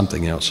must be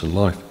something else in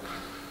life.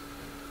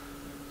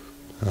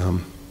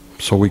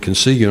 So we can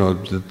see,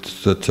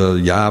 that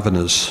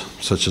Yavanas,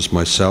 such as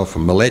myself,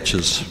 and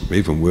Malechas,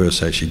 even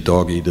worse actually,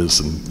 dog eaters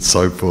and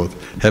so forth,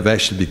 have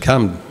actually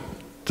become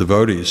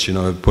devotees,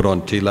 put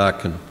on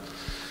tilak and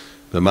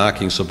the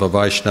markings of a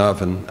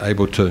Vaishnava and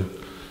able to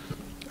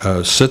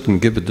sit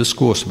and give a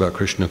discourse about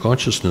Krishna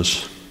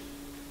consciousness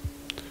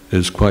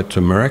is quite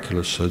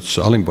miraculous. It's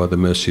only by the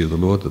mercy of the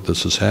Lord that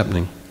this is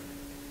happening.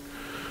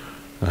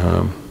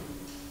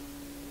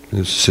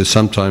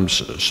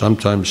 Sometimes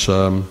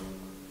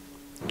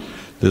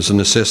there's a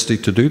necessity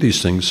to do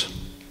these things,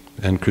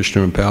 and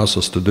Krishna empowers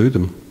us to do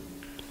them.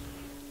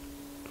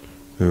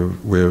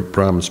 Where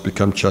Brahmins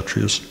become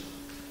Kshatriyas,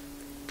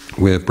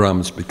 where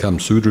Brahmins become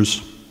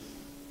Sudras.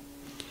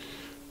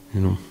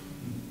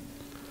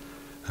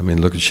 I mean,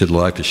 look at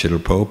Srila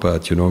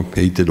Prabhupada,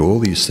 he did all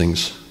these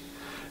things.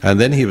 And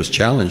then he was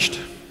challenged.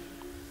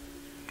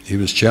 He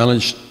was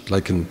challenged,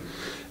 like in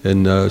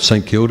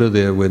St. Kilda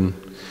there, when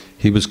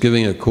he was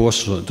giving a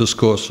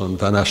discourse on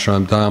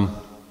Varnashram Dham.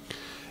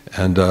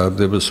 And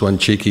there was one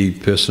cheeky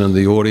person in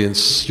the audience,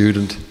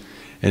 student,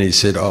 and he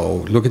said,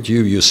 "Oh, look at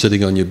you, you're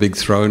sitting on your big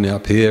throne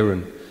up here,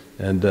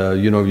 and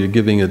you're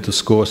giving a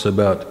discourse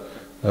about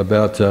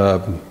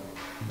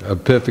a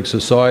perfect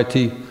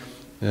society.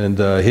 And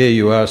here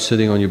you are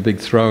sitting on your big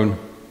throne,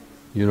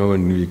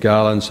 and your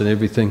garlands and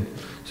everything.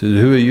 So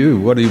who are you?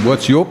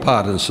 What's your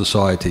part in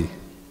society?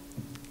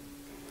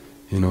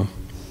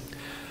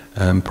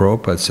 And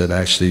Prabhupada said,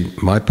 actually,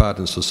 my part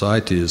in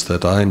society is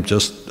that I'm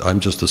just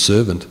a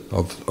servant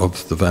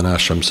of the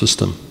Varnashram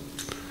system.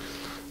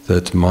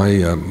 That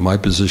my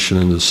position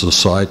in the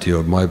society,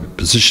 or my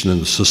position in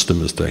the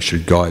system, is to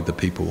actually guide the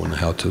people on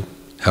how to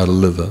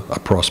live a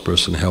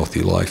prosperous and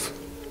healthy life.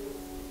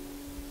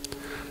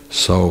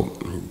 So,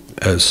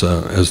 as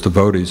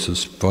devotees,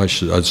 as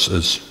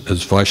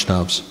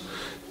Vaishnavas,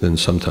 then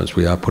sometimes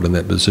we are put in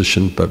that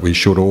position, but we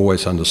should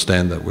always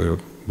understand that we're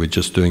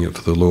just doing it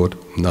for the Lord,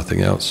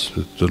 nothing else.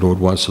 If the Lord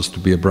wants us to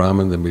be a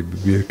Brahmin, then we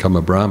become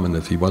a Brahmin.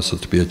 If He wants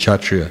us to be a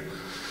Kshatriya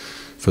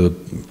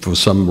for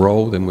some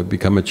role, then we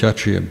become a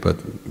Kshatriya.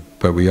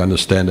 But we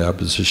understand our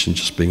position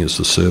just being as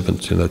a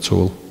servant, that's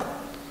all.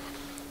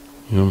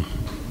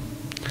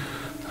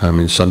 I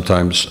mean,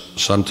 sometimes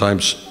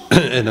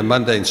in a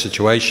mundane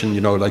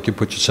situation, like you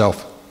put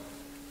yourself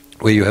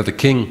where you have a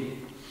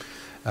king,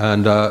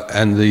 and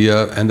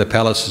the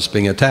palace is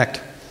being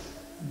attacked.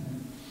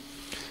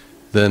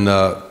 Then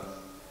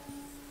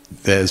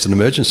there's an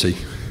emergency.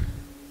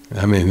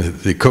 I mean,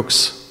 the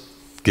cooks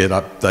get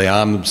up, they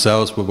arm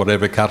themselves with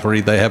whatever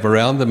cutlery they have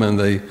around them, and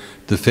they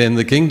defend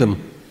the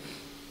kingdom.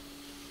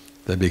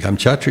 They become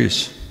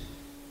Kshatriyas.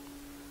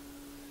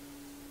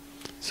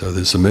 So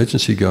there's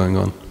emergency going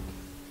on.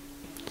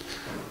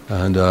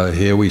 And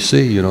here we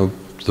see,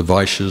 the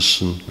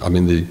Vaishyas, and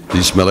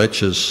these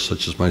Malechas,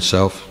 such as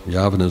myself,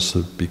 Yavanas,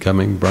 are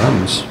becoming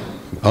Brahmins,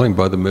 only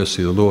by the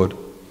mercy of the Lord.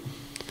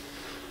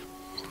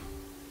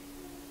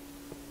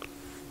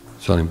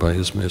 It's only by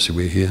His mercy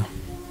we're here.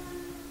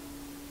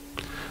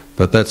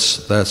 But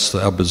that's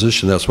our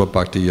position. That's what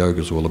Bhakti Yoga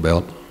is all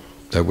about.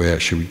 That we're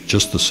actually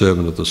just the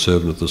servant of the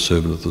servant of the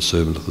servant of the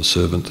servant of the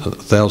servant,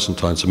 1,000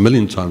 times,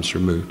 1,000,000 times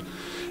removed.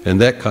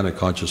 And that kind of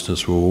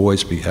consciousness will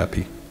always be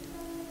happy,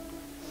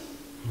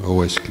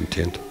 always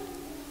content.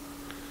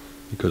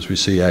 Because we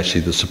see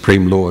actually the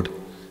Supreme Lord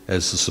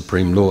as the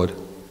Supreme Lord.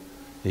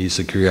 He's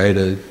the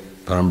Creator,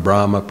 Param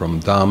Brahma, Param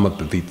Dhamma,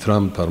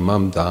 Pavitram,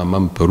 Paramam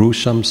Dhammam,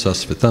 Purusham,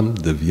 Sasvitam,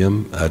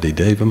 Divyam,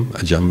 Adidevam,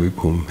 Ajam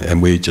Vibhum.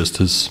 And we're just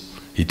His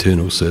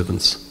eternal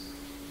servants.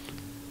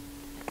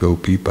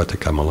 Gopi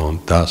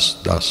Patakamalon,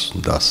 das, das,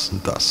 das,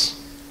 das.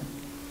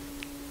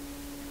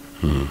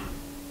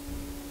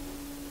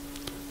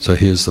 So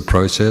here's the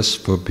process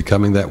for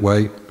becoming that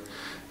way.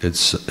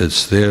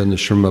 It's there in the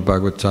Srimad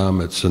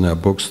Bhagavatam, it's in our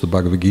books, the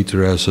Bhagavad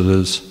Gita as it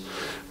is.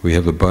 We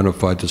have a bona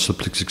fide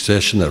disciplic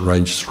succession that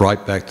ranges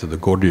right back to the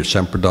Gaudiya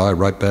Sampradaya,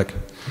 right back.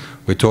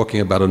 We're talking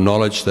about a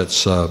knowledge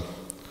that's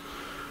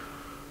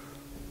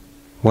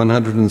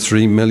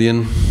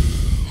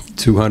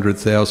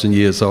 103,200,000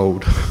 years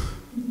old,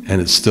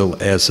 and it's still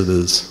as it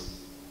is.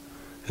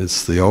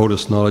 It's the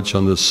oldest knowledge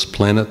on this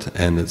planet,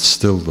 and it's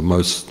still the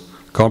most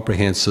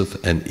comprehensive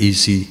and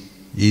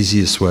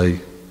easiest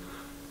way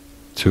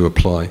to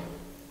apply.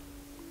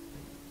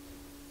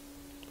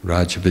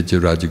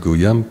 Rajavidya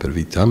Rajaguyam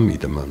Parvitam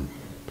Idamam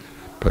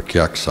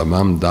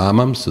Prakyaksamam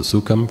Dhamam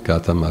Sasukam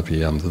Katam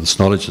Avyam. This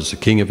knowledge is the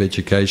king of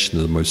education,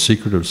 the most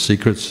secret of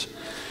secrets.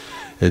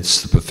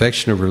 It's the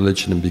perfection of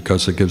religion, and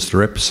because it gives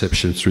direct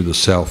perception through the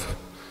self,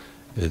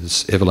 it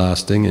is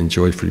everlasting and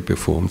joyfully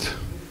performed.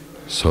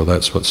 So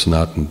that's what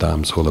Sanatana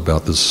Dharma is all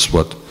about. This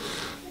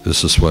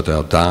is what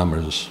our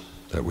Dharma is,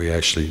 that we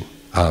actually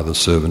are the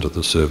servant of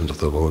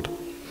the Lord.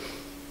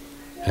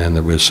 And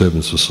that we're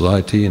servants of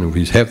society, and if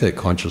we have that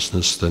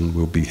consciousness, then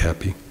we'll be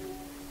happy.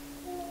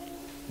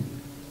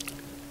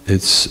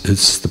 It's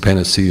the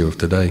panacea of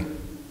today,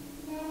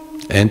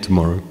 and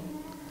tomorrow,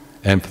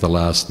 and for the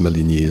last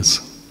 1,000,000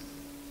 years.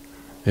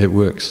 It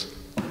works.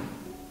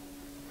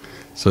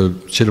 So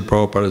Srila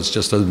Prabhupada is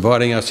just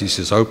inviting us. He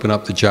says, open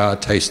up the jar,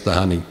 taste the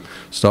honey.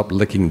 Stop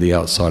licking the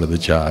outside of the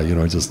jar.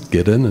 Just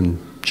get in and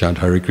chant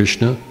Hare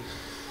Krishna.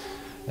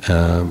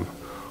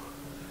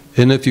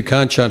 And if you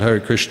can't chant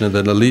Hare Krishna,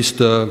 then at least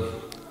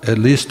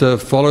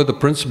follow the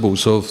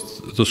principles of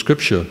the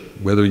scripture.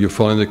 Whether you're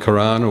following the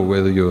Quran or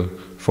whether you're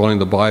following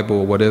the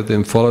Bible or whatever,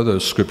 then follow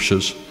those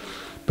scriptures.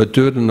 But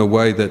do it in a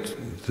way that,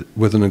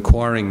 with an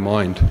inquiring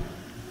mind.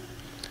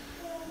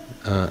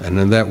 And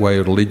in that way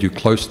it'll lead you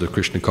closer to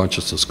Krishna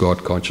consciousness,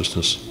 God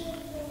consciousness.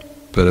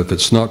 But if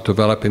it's not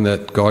developing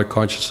that God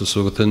consciousness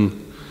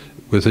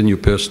within your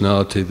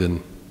personality,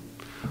 then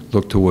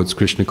look towards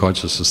Krishna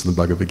consciousness in the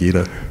Bhagavad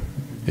Gita.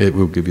 It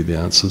will give you the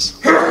answers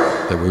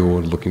that we're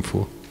all looking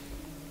for.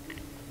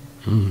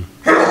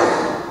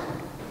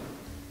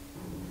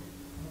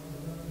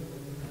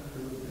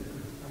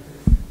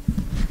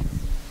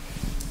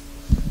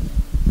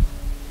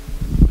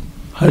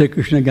 Hare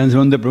Krishna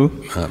Ganswanda Prabhu.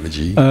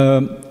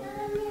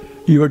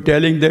 You were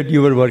telling that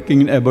you were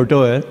working in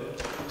abattoir.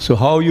 So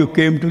how you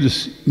came to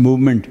this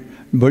movement?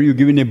 Were you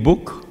given a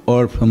book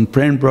or some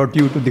friend brought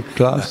you to the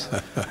class?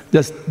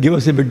 Just give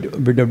us a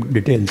bit of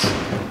details.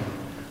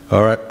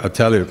 All right, I'll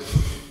tell you.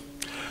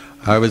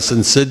 I was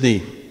in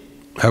Sydney.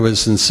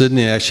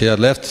 Actually, I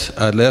left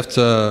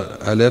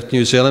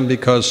New Zealand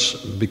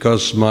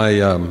because my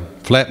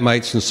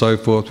flatmates and so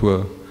forth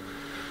were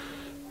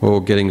all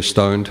getting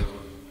stoned.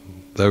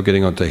 They were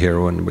getting onto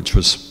heroin, which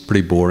was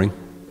pretty boring.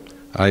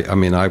 I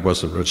mean, I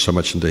wasn't so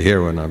much into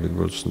heroin. I mean,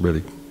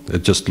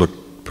 it just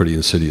looked pretty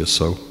insidious.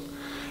 So,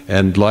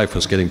 and life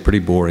was getting pretty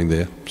boring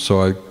there.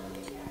 So I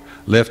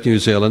left New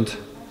Zealand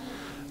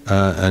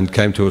and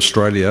came to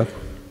Australia,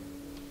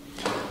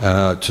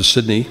 to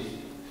Sydney,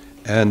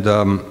 and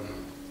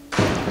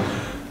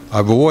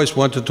I've always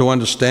wanted to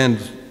understand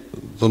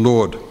the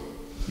Lord.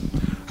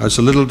 I was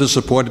a little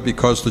disappointed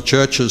because the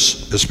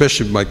churches,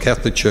 especially my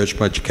Catholic church,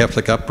 my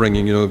Catholic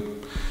upbringing,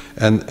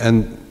 and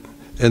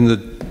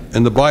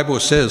in the Bible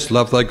it says,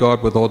 love thy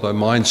God with all thy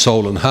mind,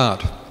 soul and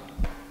heart.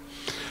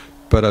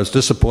 But I was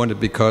disappointed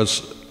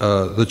because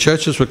the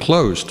churches were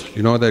closed.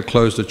 They'd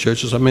closed the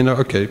churches. I mean,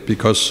 okay,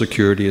 because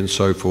security and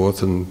so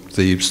forth, and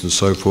thieves and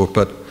so forth,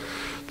 but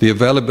the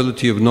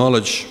availability of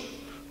knowledge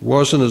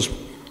wasn't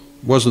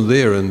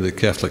there in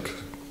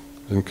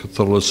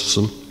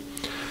Catholicism.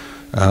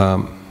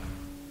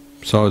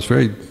 So I was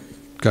very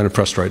kind of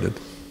frustrated,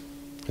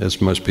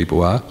 as most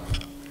people are,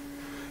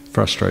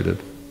 frustrated.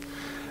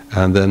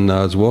 And then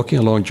I was walking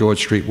along George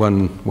Street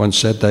one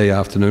Saturday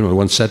afternoon, or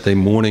one Saturday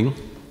morning,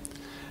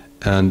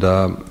 and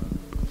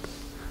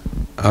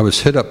I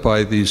was hit up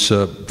by these,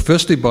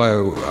 firstly by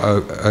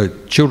a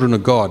Children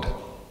of God.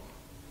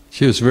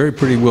 She was a very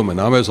pretty woman.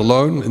 I was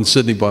alone in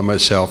Sydney by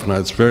myself, and I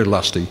was very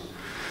lusty.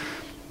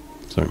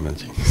 Sorry,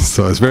 Manji.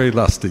 So I was very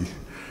lusty.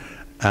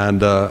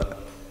 And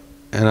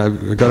I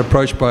got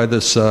approached by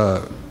this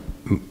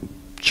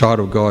child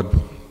of God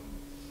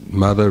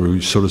mother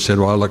who sort of said,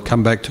 well, look,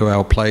 come back to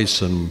our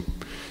place and,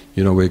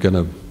 you know, we're going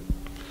to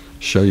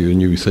show you a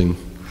new thing.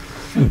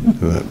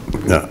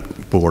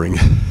 Boring.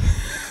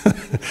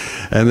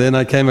 And then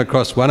I came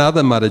across one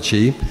other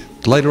Mataji.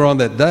 Later on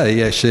that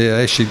day,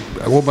 actually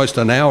almost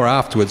an hour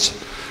afterwards,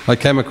 I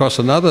came across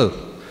another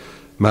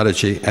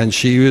Mataji, and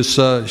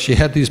she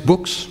had these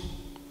books.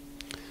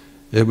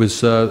 It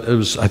was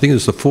I think it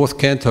was the 4th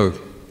canto.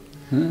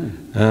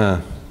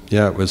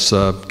 Yeah, it was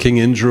King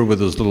Indra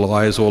with his little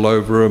eyes all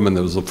over him, and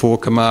there was the 4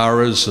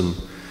 Kumaras,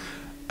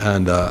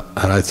 and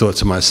I thought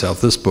to myself,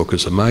 this book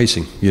is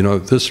amazing. You know,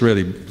 this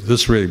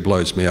really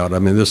blows me out. I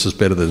mean, this is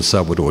better than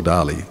Salvador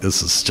Dali.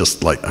 This is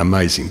just like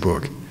amazing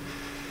book.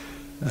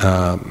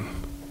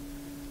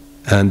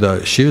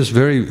 And she was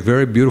very,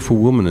 very beautiful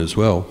woman as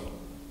well.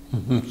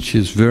 She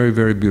is very,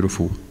 very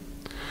beautiful,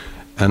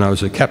 and I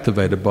was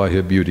captivated by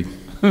her beauty.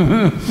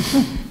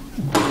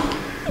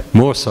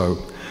 More so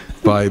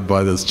by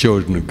those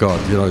children of God.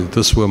 You know,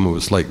 this woman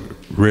was like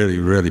really,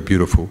 really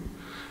beautiful,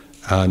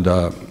 and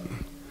I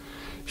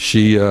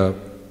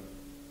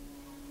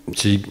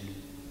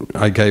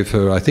gave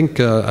her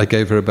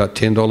about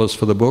 $10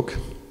 for the book,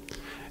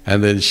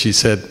 and then she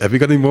said, "Have you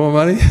got any more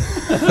money?"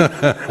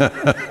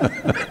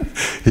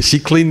 She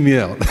cleaned me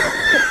out.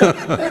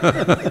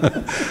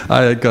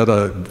 I got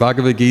a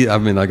Bhagavad Gita,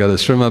 I got a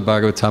Srimad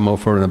Bhagavatam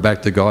off her and a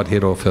Back to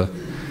Godhead off her.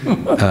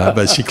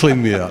 But she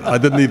cleaned me out. I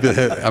didn't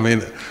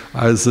even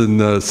I was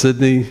in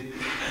Sydney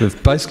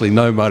with basically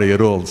no money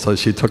at all. So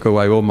she took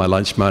away all my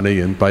lunch money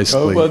and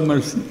basically... Oh, God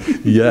mercy.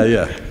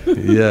 Yeah.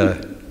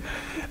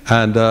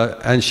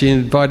 And she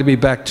invited me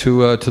back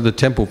to the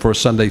temple for a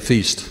Sunday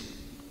feast.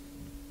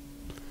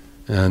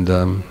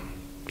 And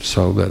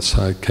so that's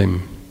how I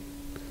came,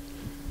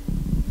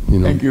 you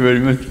know. Thank you very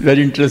much.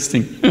 Very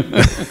interesting.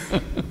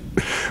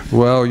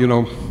 Well, you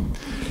know,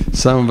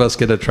 some of us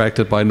get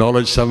attracted by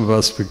knowledge, some of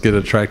us get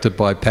attracted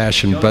by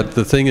passion. But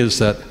the thing is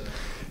that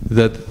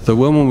the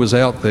woman was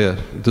out there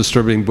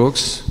distributing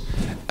books,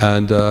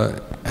 and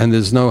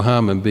there's no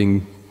harm in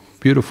being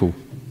beautiful,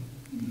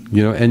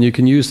 you know, and you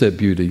can use that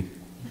beauty,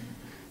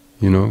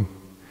 you know.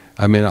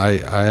 I mean,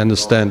 I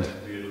understand.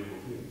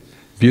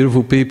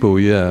 Beautiful people,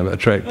 yeah,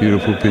 attract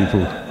beautiful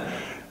people.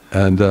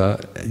 And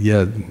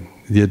yeah,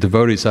 the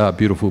devotees are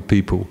beautiful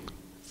people.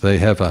 They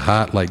have a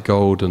heart like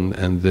gold,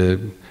 and their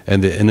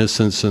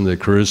innocence and their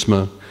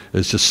charisma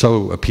is just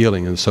so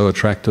appealing and so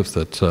attractive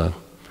that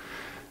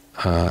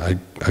I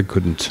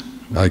couldn't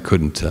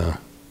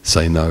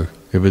say no.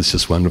 It was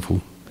just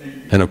wonderful.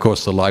 And of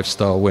course the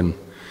lifestyle when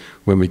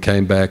we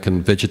came back,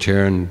 and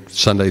vegetarian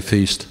Sunday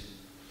feast.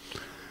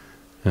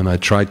 And I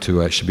tried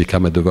to actually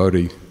become a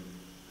devotee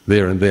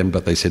there and then,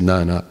 but they said,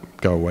 no,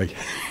 go away.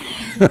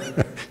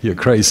 You're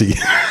crazy.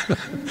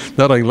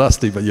 Not only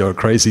lusty, but you're a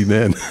crazy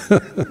man.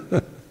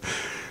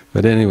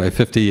 But anyway,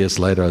 50 years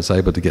later, I was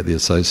able to get the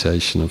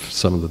association of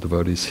some of the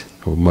devotees,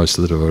 or most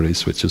of the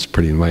devotees, which is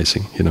pretty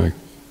amazing, you know.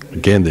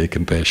 Again, their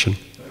compassion.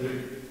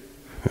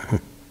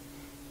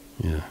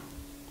 Yeah.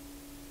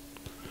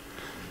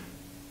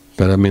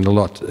 But I mean, a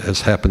lot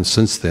has happened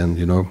since then,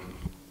 you know.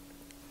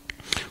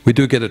 We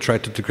do get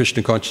attracted to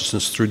Krishna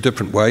consciousness through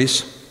different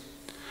ways.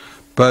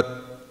 But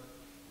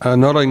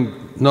not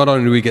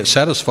only do we get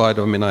satisfied,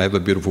 I mean, I have a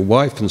beautiful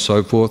wife and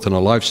so forth and a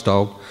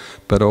lifestyle,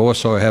 but I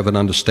also have an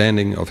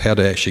understanding of how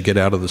to actually get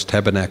out of this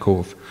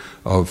tabernacle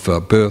of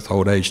birth,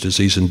 old age,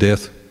 disease and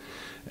death,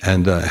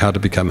 and how to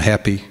become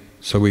happy.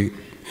 So we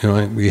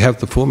have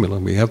the formula,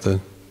 we have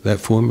that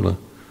formula,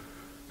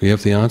 we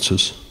have the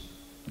answers,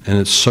 and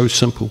it's so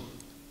simple.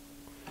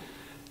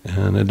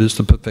 And it is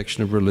the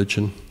perfection of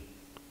religion,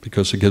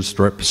 because it gives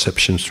direct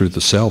perception through the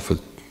self.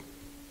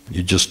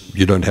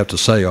 You don't have to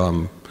say,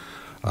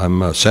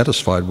 I'm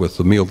satisfied with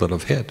the meal that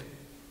I've had.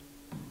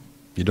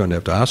 You don't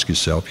have to ask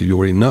yourself. You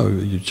already know.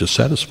 You're just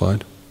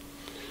satisfied.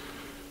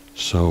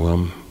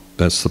 So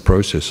that's the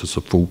process. It's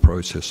a full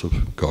process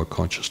of God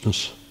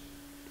consciousness.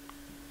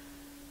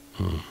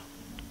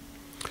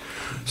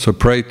 So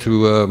pray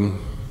to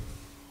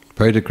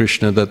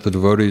Krishna that the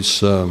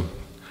devotees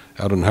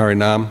out in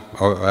Harinam,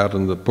 or out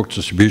in the book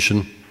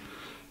distribution,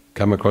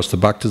 come across the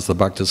bhaktas. The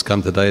bhaktas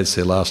come today. It's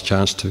their last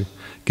chance to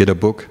get a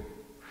book.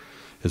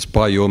 It's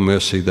by your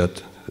mercy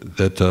that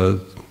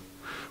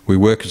we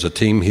work as a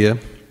team here.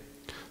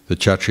 The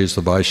Kshatriyas,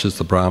 the Vaishyas,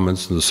 the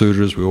Brahmins, and the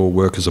Sudras, we all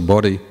work as a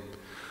body.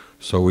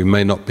 So we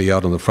may not be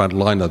out on the front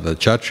line of the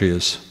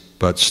Kshatriyas,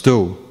 but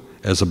still,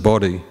 as a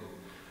body,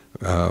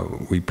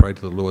 we pray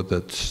to the Lord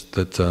that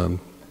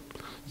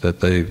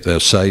they're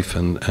safe,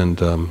 and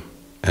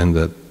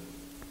that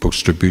book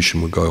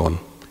distribution will go on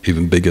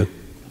even bigger.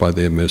 By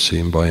their mercy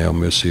and by our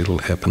mercy, it'll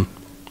happen.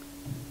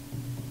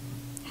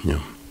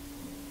 Yeah.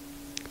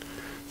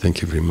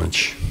 Thank you very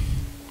much.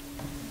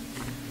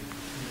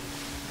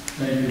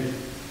 Thank you.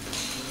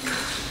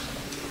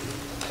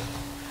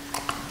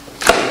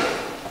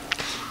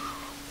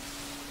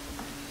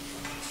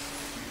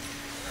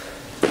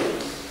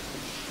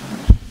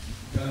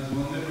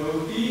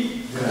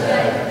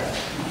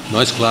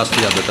 Nice class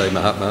the other day,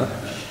 Mahatma.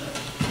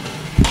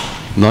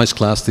 Nice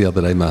class the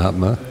other day,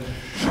 Mahatma.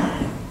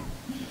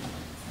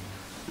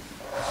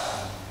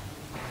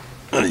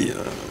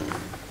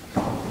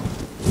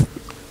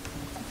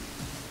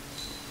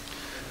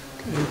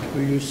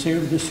 You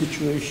saved the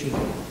situation.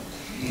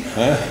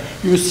 Huh?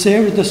 You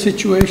saved the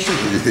situation.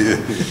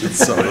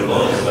 Sorry.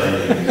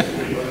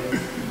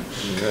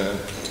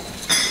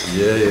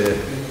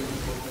 Yeah.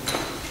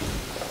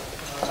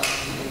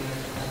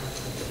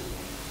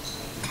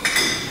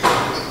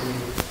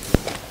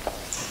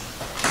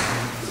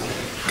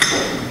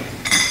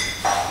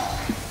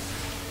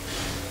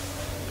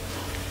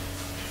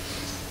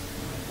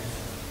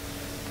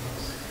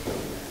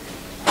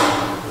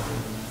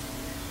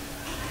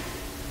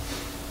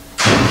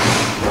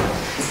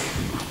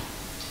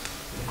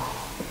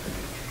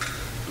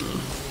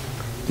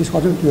 This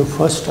wasn't your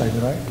first time,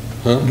 right?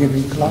 Huh?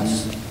 Giving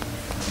class.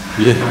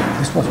 Yeah.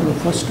 This was your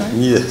first time?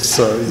 Yes,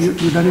 sorry.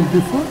 You done it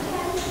before?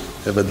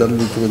 Have I done it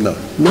before? No.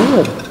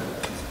 No.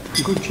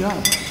 Good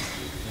job.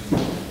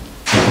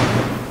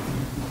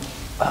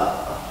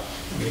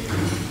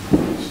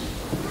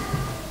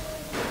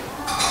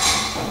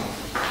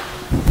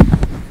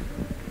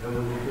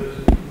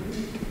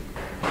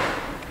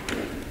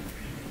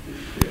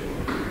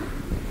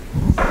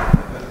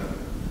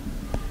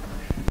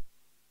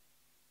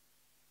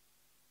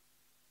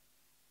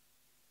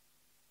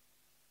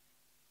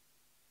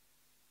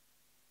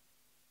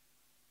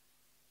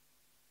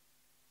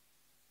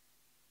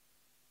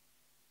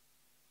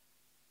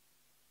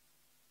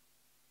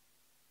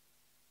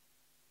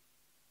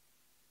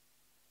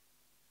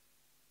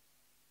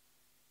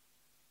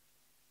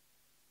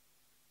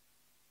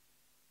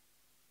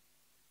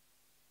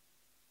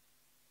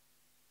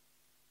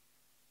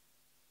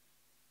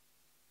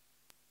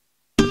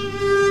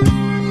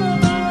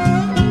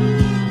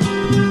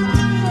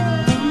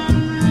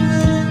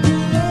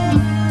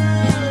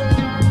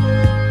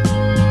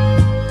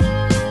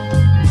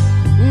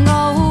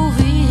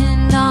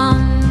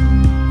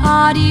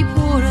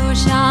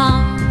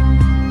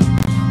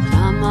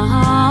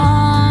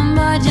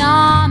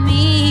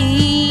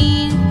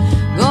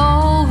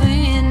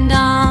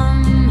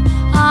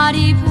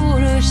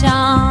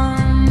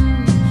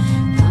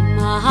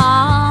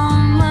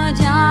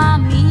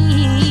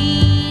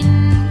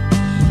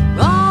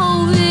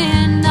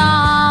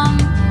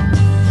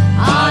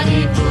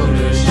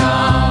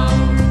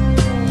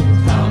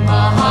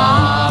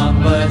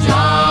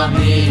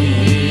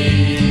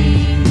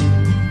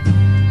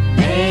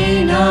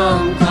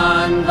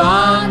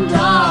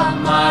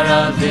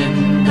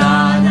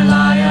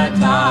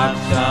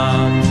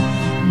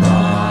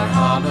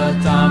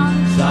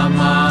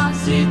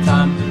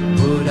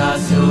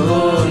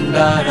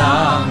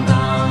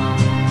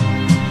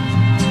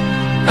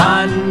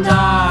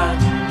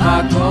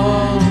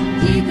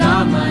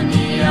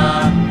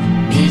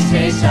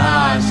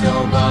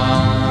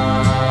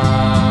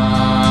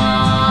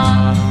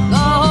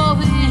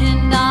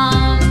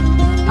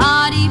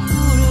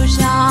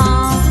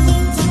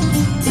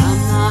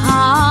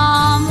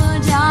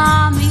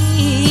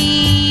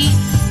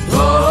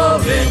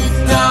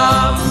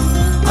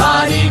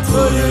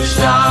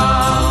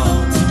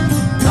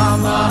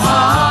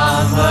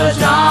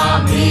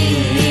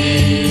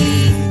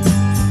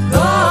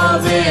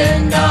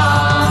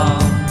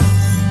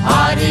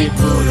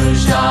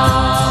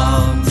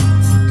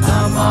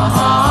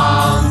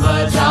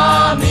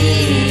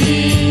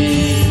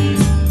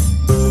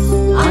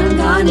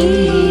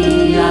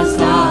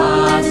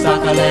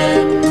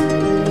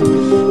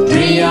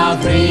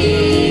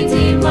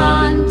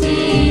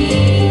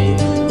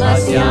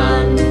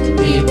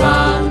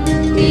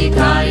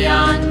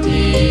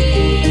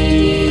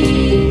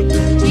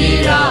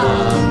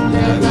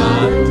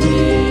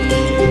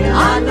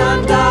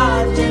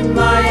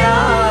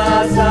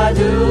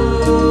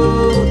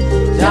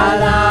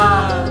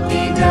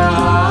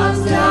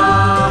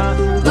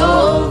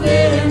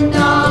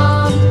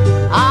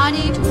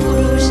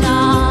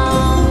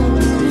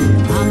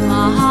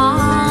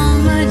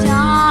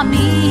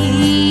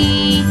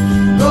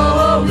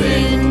 Go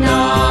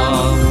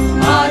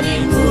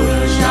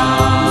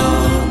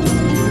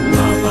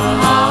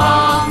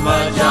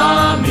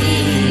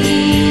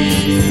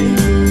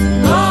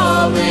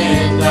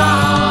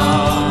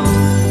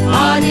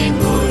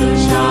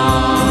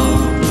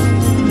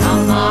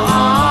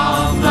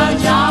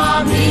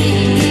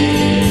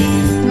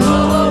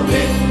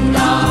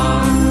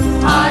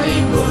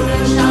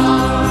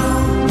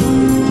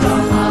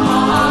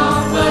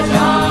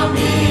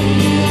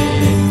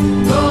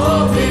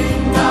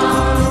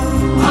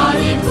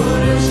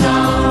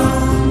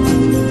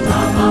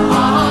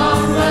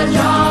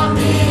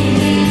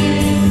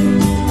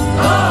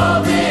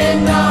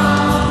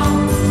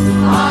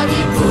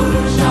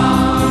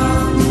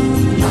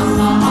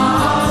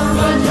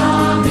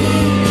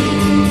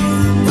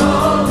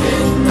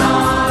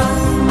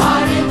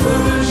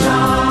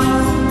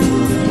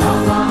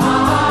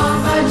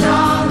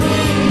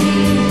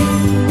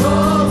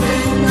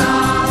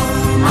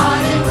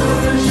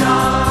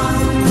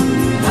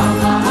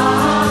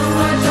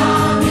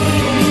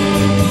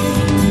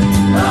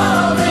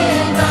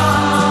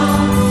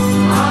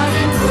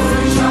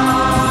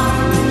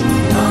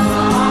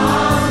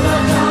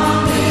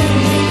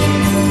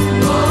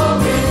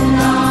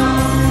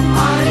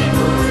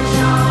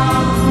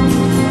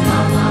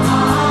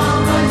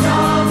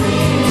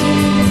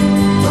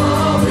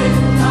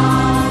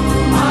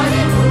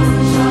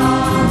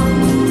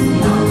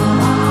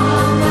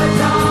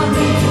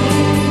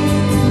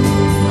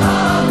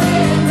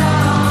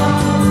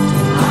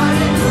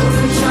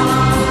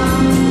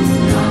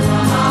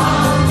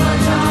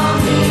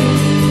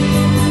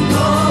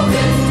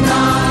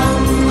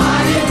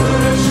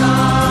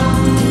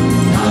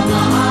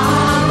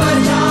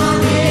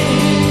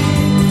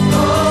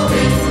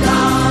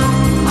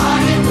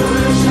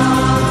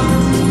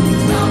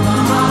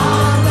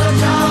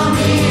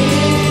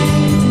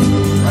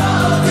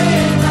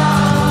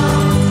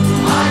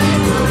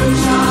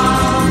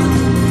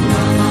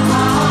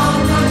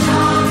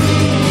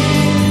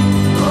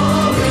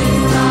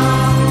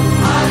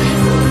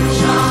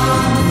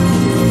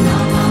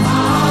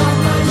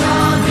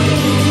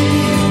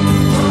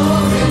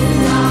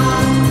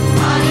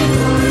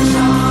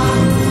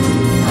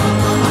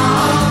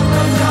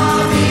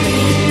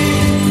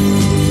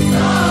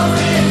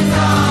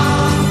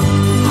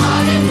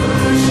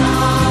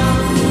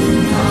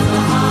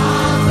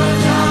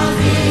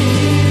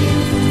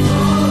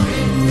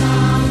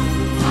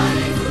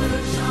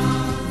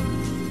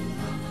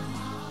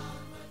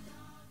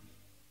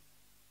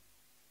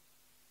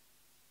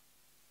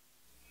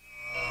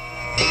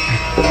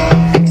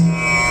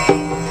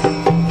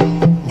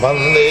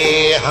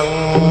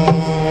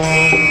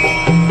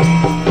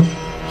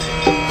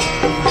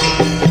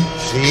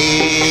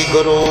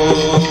गुरु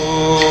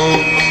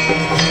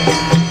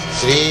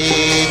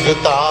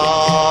श्रीयुता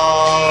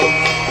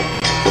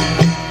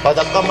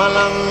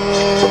पदकमलं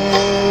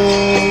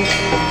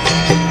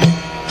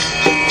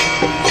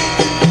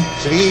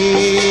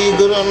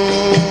श्रीगुरुं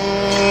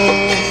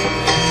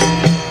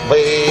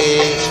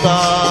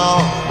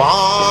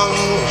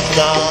वैष्णवांश्च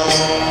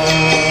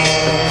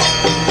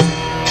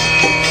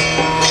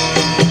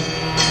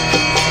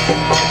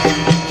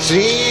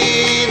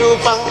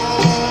श्रीरूपं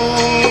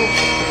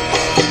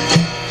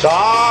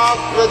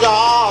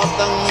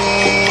चाक्रजातं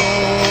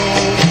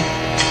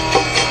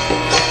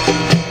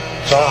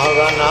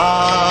सहगना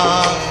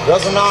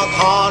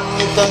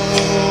रघुनाथान्वितं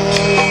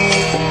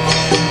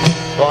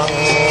त्वं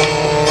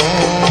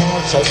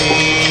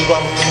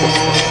सजीवम्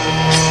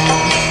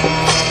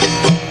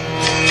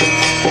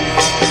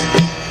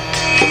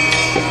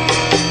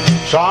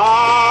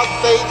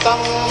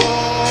साद्वैतं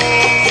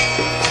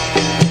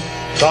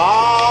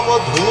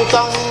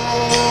सावधूतं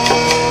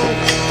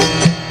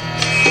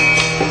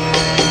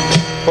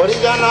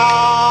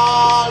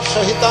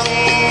परिजनासहितं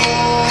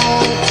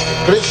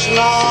कृष्ण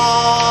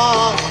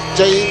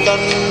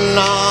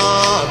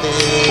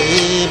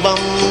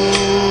चैतन्यदेवम्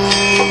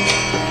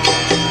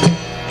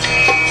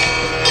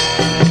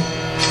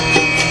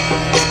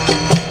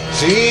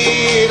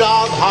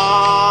श्रीराधा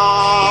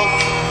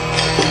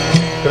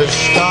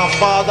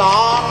कृष्णपदां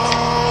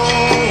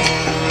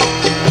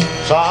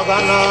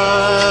सगन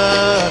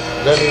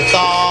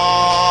ललिता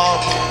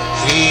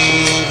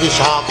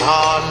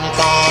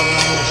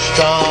श्रीविशाखान्वितांश्च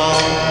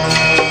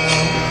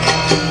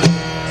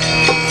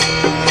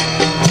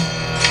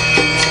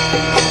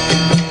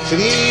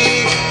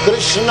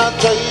श्रीकृष्ण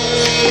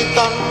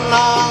चैतन्य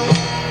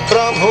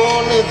प्रभु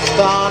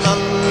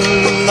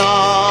नित्यानन्द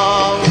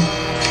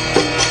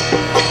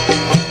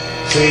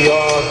श्री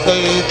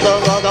अद्वैत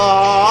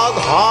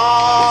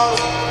गदाधर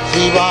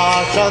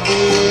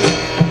शिवासदि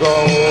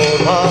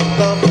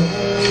गौरभक्तवृन्द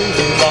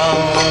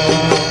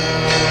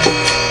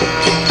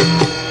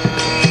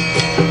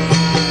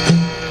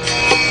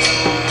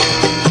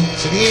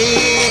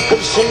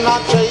श्रीकृष्ण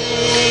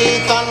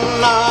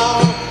चैतन्य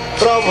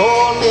प्रभु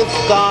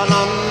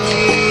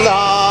नित्यानन्द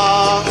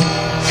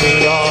श्री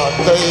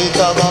अद्वैत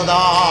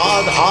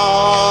गदाधर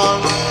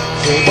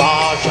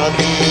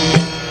शिवासदि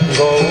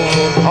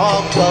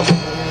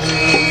गौरभक्तवृन्द